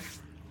 man.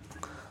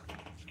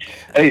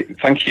 Hey,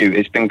 thank you.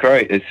 It's been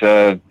great. It's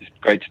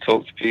great to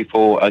talk to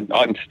people.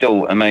 I'm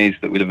still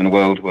amazed that we live in a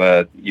world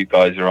where you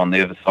guys are on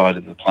the other side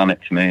of the planet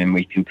to me and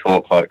we can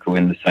talk like we're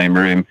in the same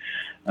room.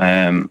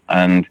 And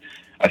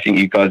I think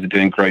you guys are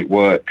doing great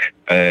work.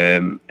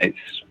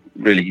 It's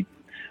really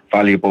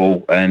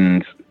valuable,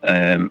 and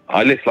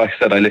I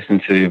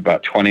listened to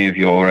about 20 of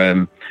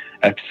your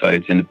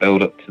episodes in the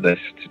build up to this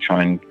to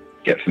try and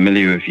get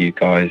familiar with you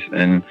guys,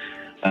 and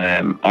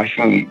I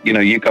think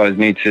you guys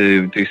need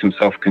to do some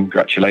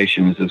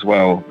self-congratulations as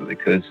well,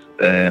 because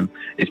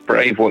it's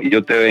brave what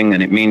you're doing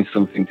and it means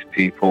something to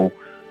people,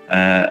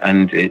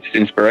 and it's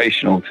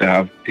inspirational to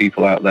have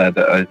people out there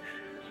that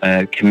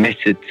are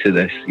committed to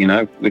this,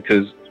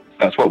 because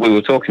that's what we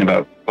were talking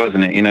about,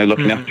 wasn't it?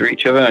 Looking after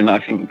each other. And I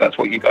think that's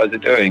what you guys are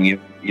doing,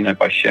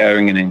 by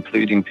sharing and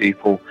including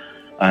people.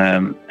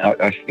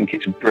 I think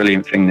it's a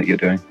brilliant thing that you're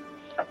doing.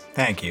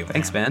 Thank you.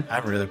 Thanks, man. I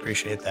really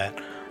appreciate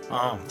that.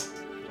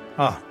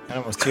 That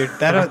almost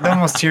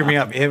teared me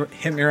up. You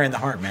hit me right in the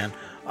heart, man.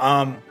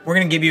 We're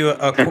going to give you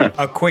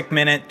a quick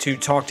minute to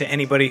talk to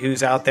anybody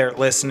who's out there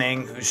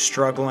listening, who's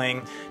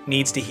struggling,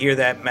 needs to hear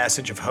that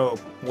message of hope.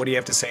 What do you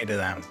have to say to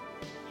them?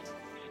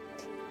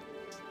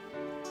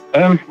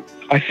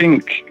 I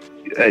think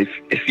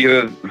if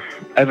you're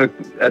ever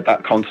at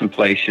that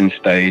contemplation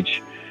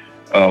stage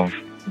of,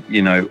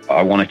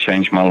 I want to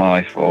change my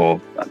life,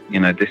 or,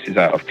 this is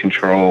out of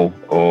control,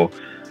 or,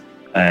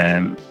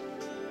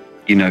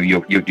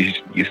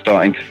 you're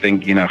starting to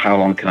think, how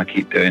long can I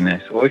keep doing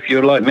this? Or if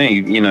you're like me,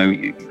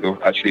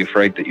 you're actually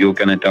afraid that you're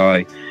going to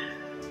die,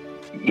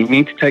 you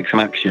need to take some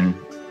action,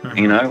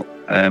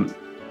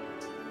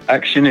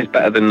 action is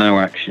better than no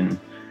action.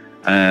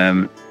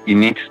 You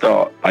need to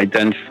start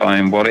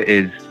identifying what it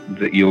is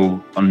that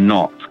you are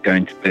not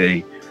going to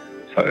be.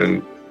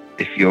 So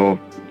if you're,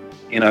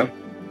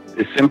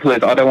 as simple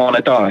as I don't want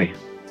to die,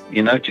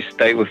 just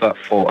stay with that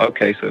thought.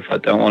 Okay, so if I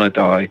don't want to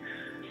die,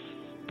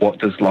 what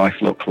does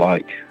life look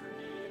like?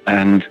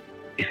 And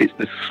if it's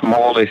the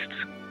smallest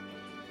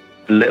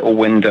little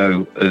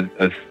window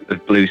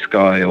of blue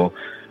sky, or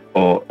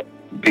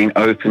being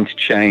open to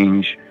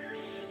change,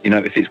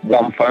 if it's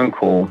one phone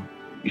call,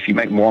 if you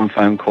make one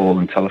phone call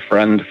and tell a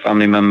friend, a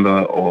family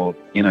member, or,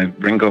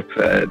 ring up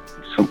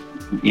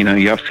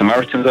you have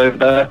Samaritans over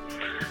there,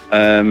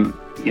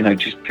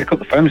 just pick up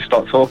the phone and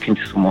start talking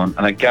to someone.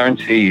 And I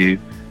guarantee you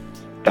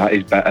that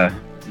is better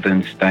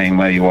than staying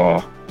where you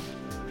are.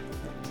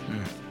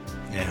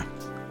 Yeah.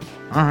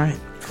 All right.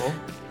 Cool.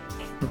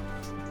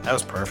 That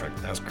was perfect.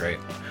 That was great.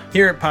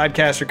 Here at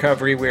Podcast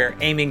Recovery, we're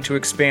aiming to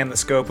expand the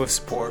scope of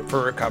support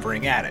for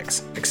recovering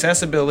addicts.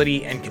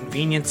 Accessibility and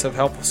convenience of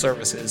helpful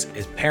services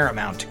is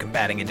paramount to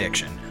combating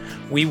addiction.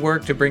 We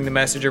work to bring the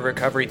message of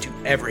recovery to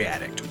every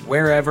addict,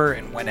 wherever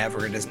and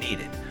whenever it is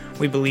needed.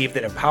 We believe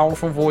that a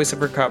powerful voice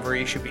of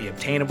recovery should be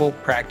obtainable,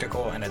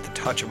 practical, and at the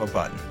touch of a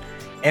button.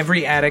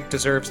 Every addict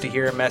deserves to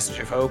hear a message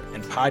of hope,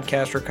 and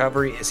Podcast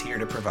Recovery is here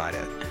to provide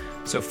it.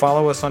 So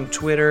follow us on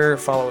Twitter,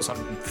 follow us on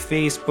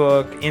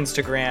Facebook,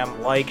 Instagram,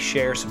 like,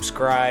 share,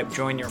 subscribe,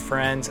 join your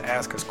friends,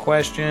 ask us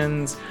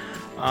questions.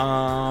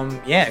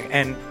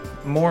 And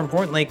more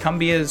importantly, come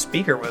be a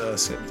speaker with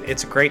us.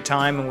 It's a great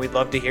time, and we'd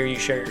love to hear you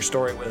share your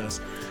story with us.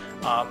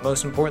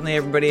 Most importantly,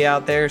 everybody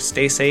out there,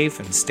 stay safe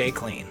and stay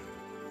clean.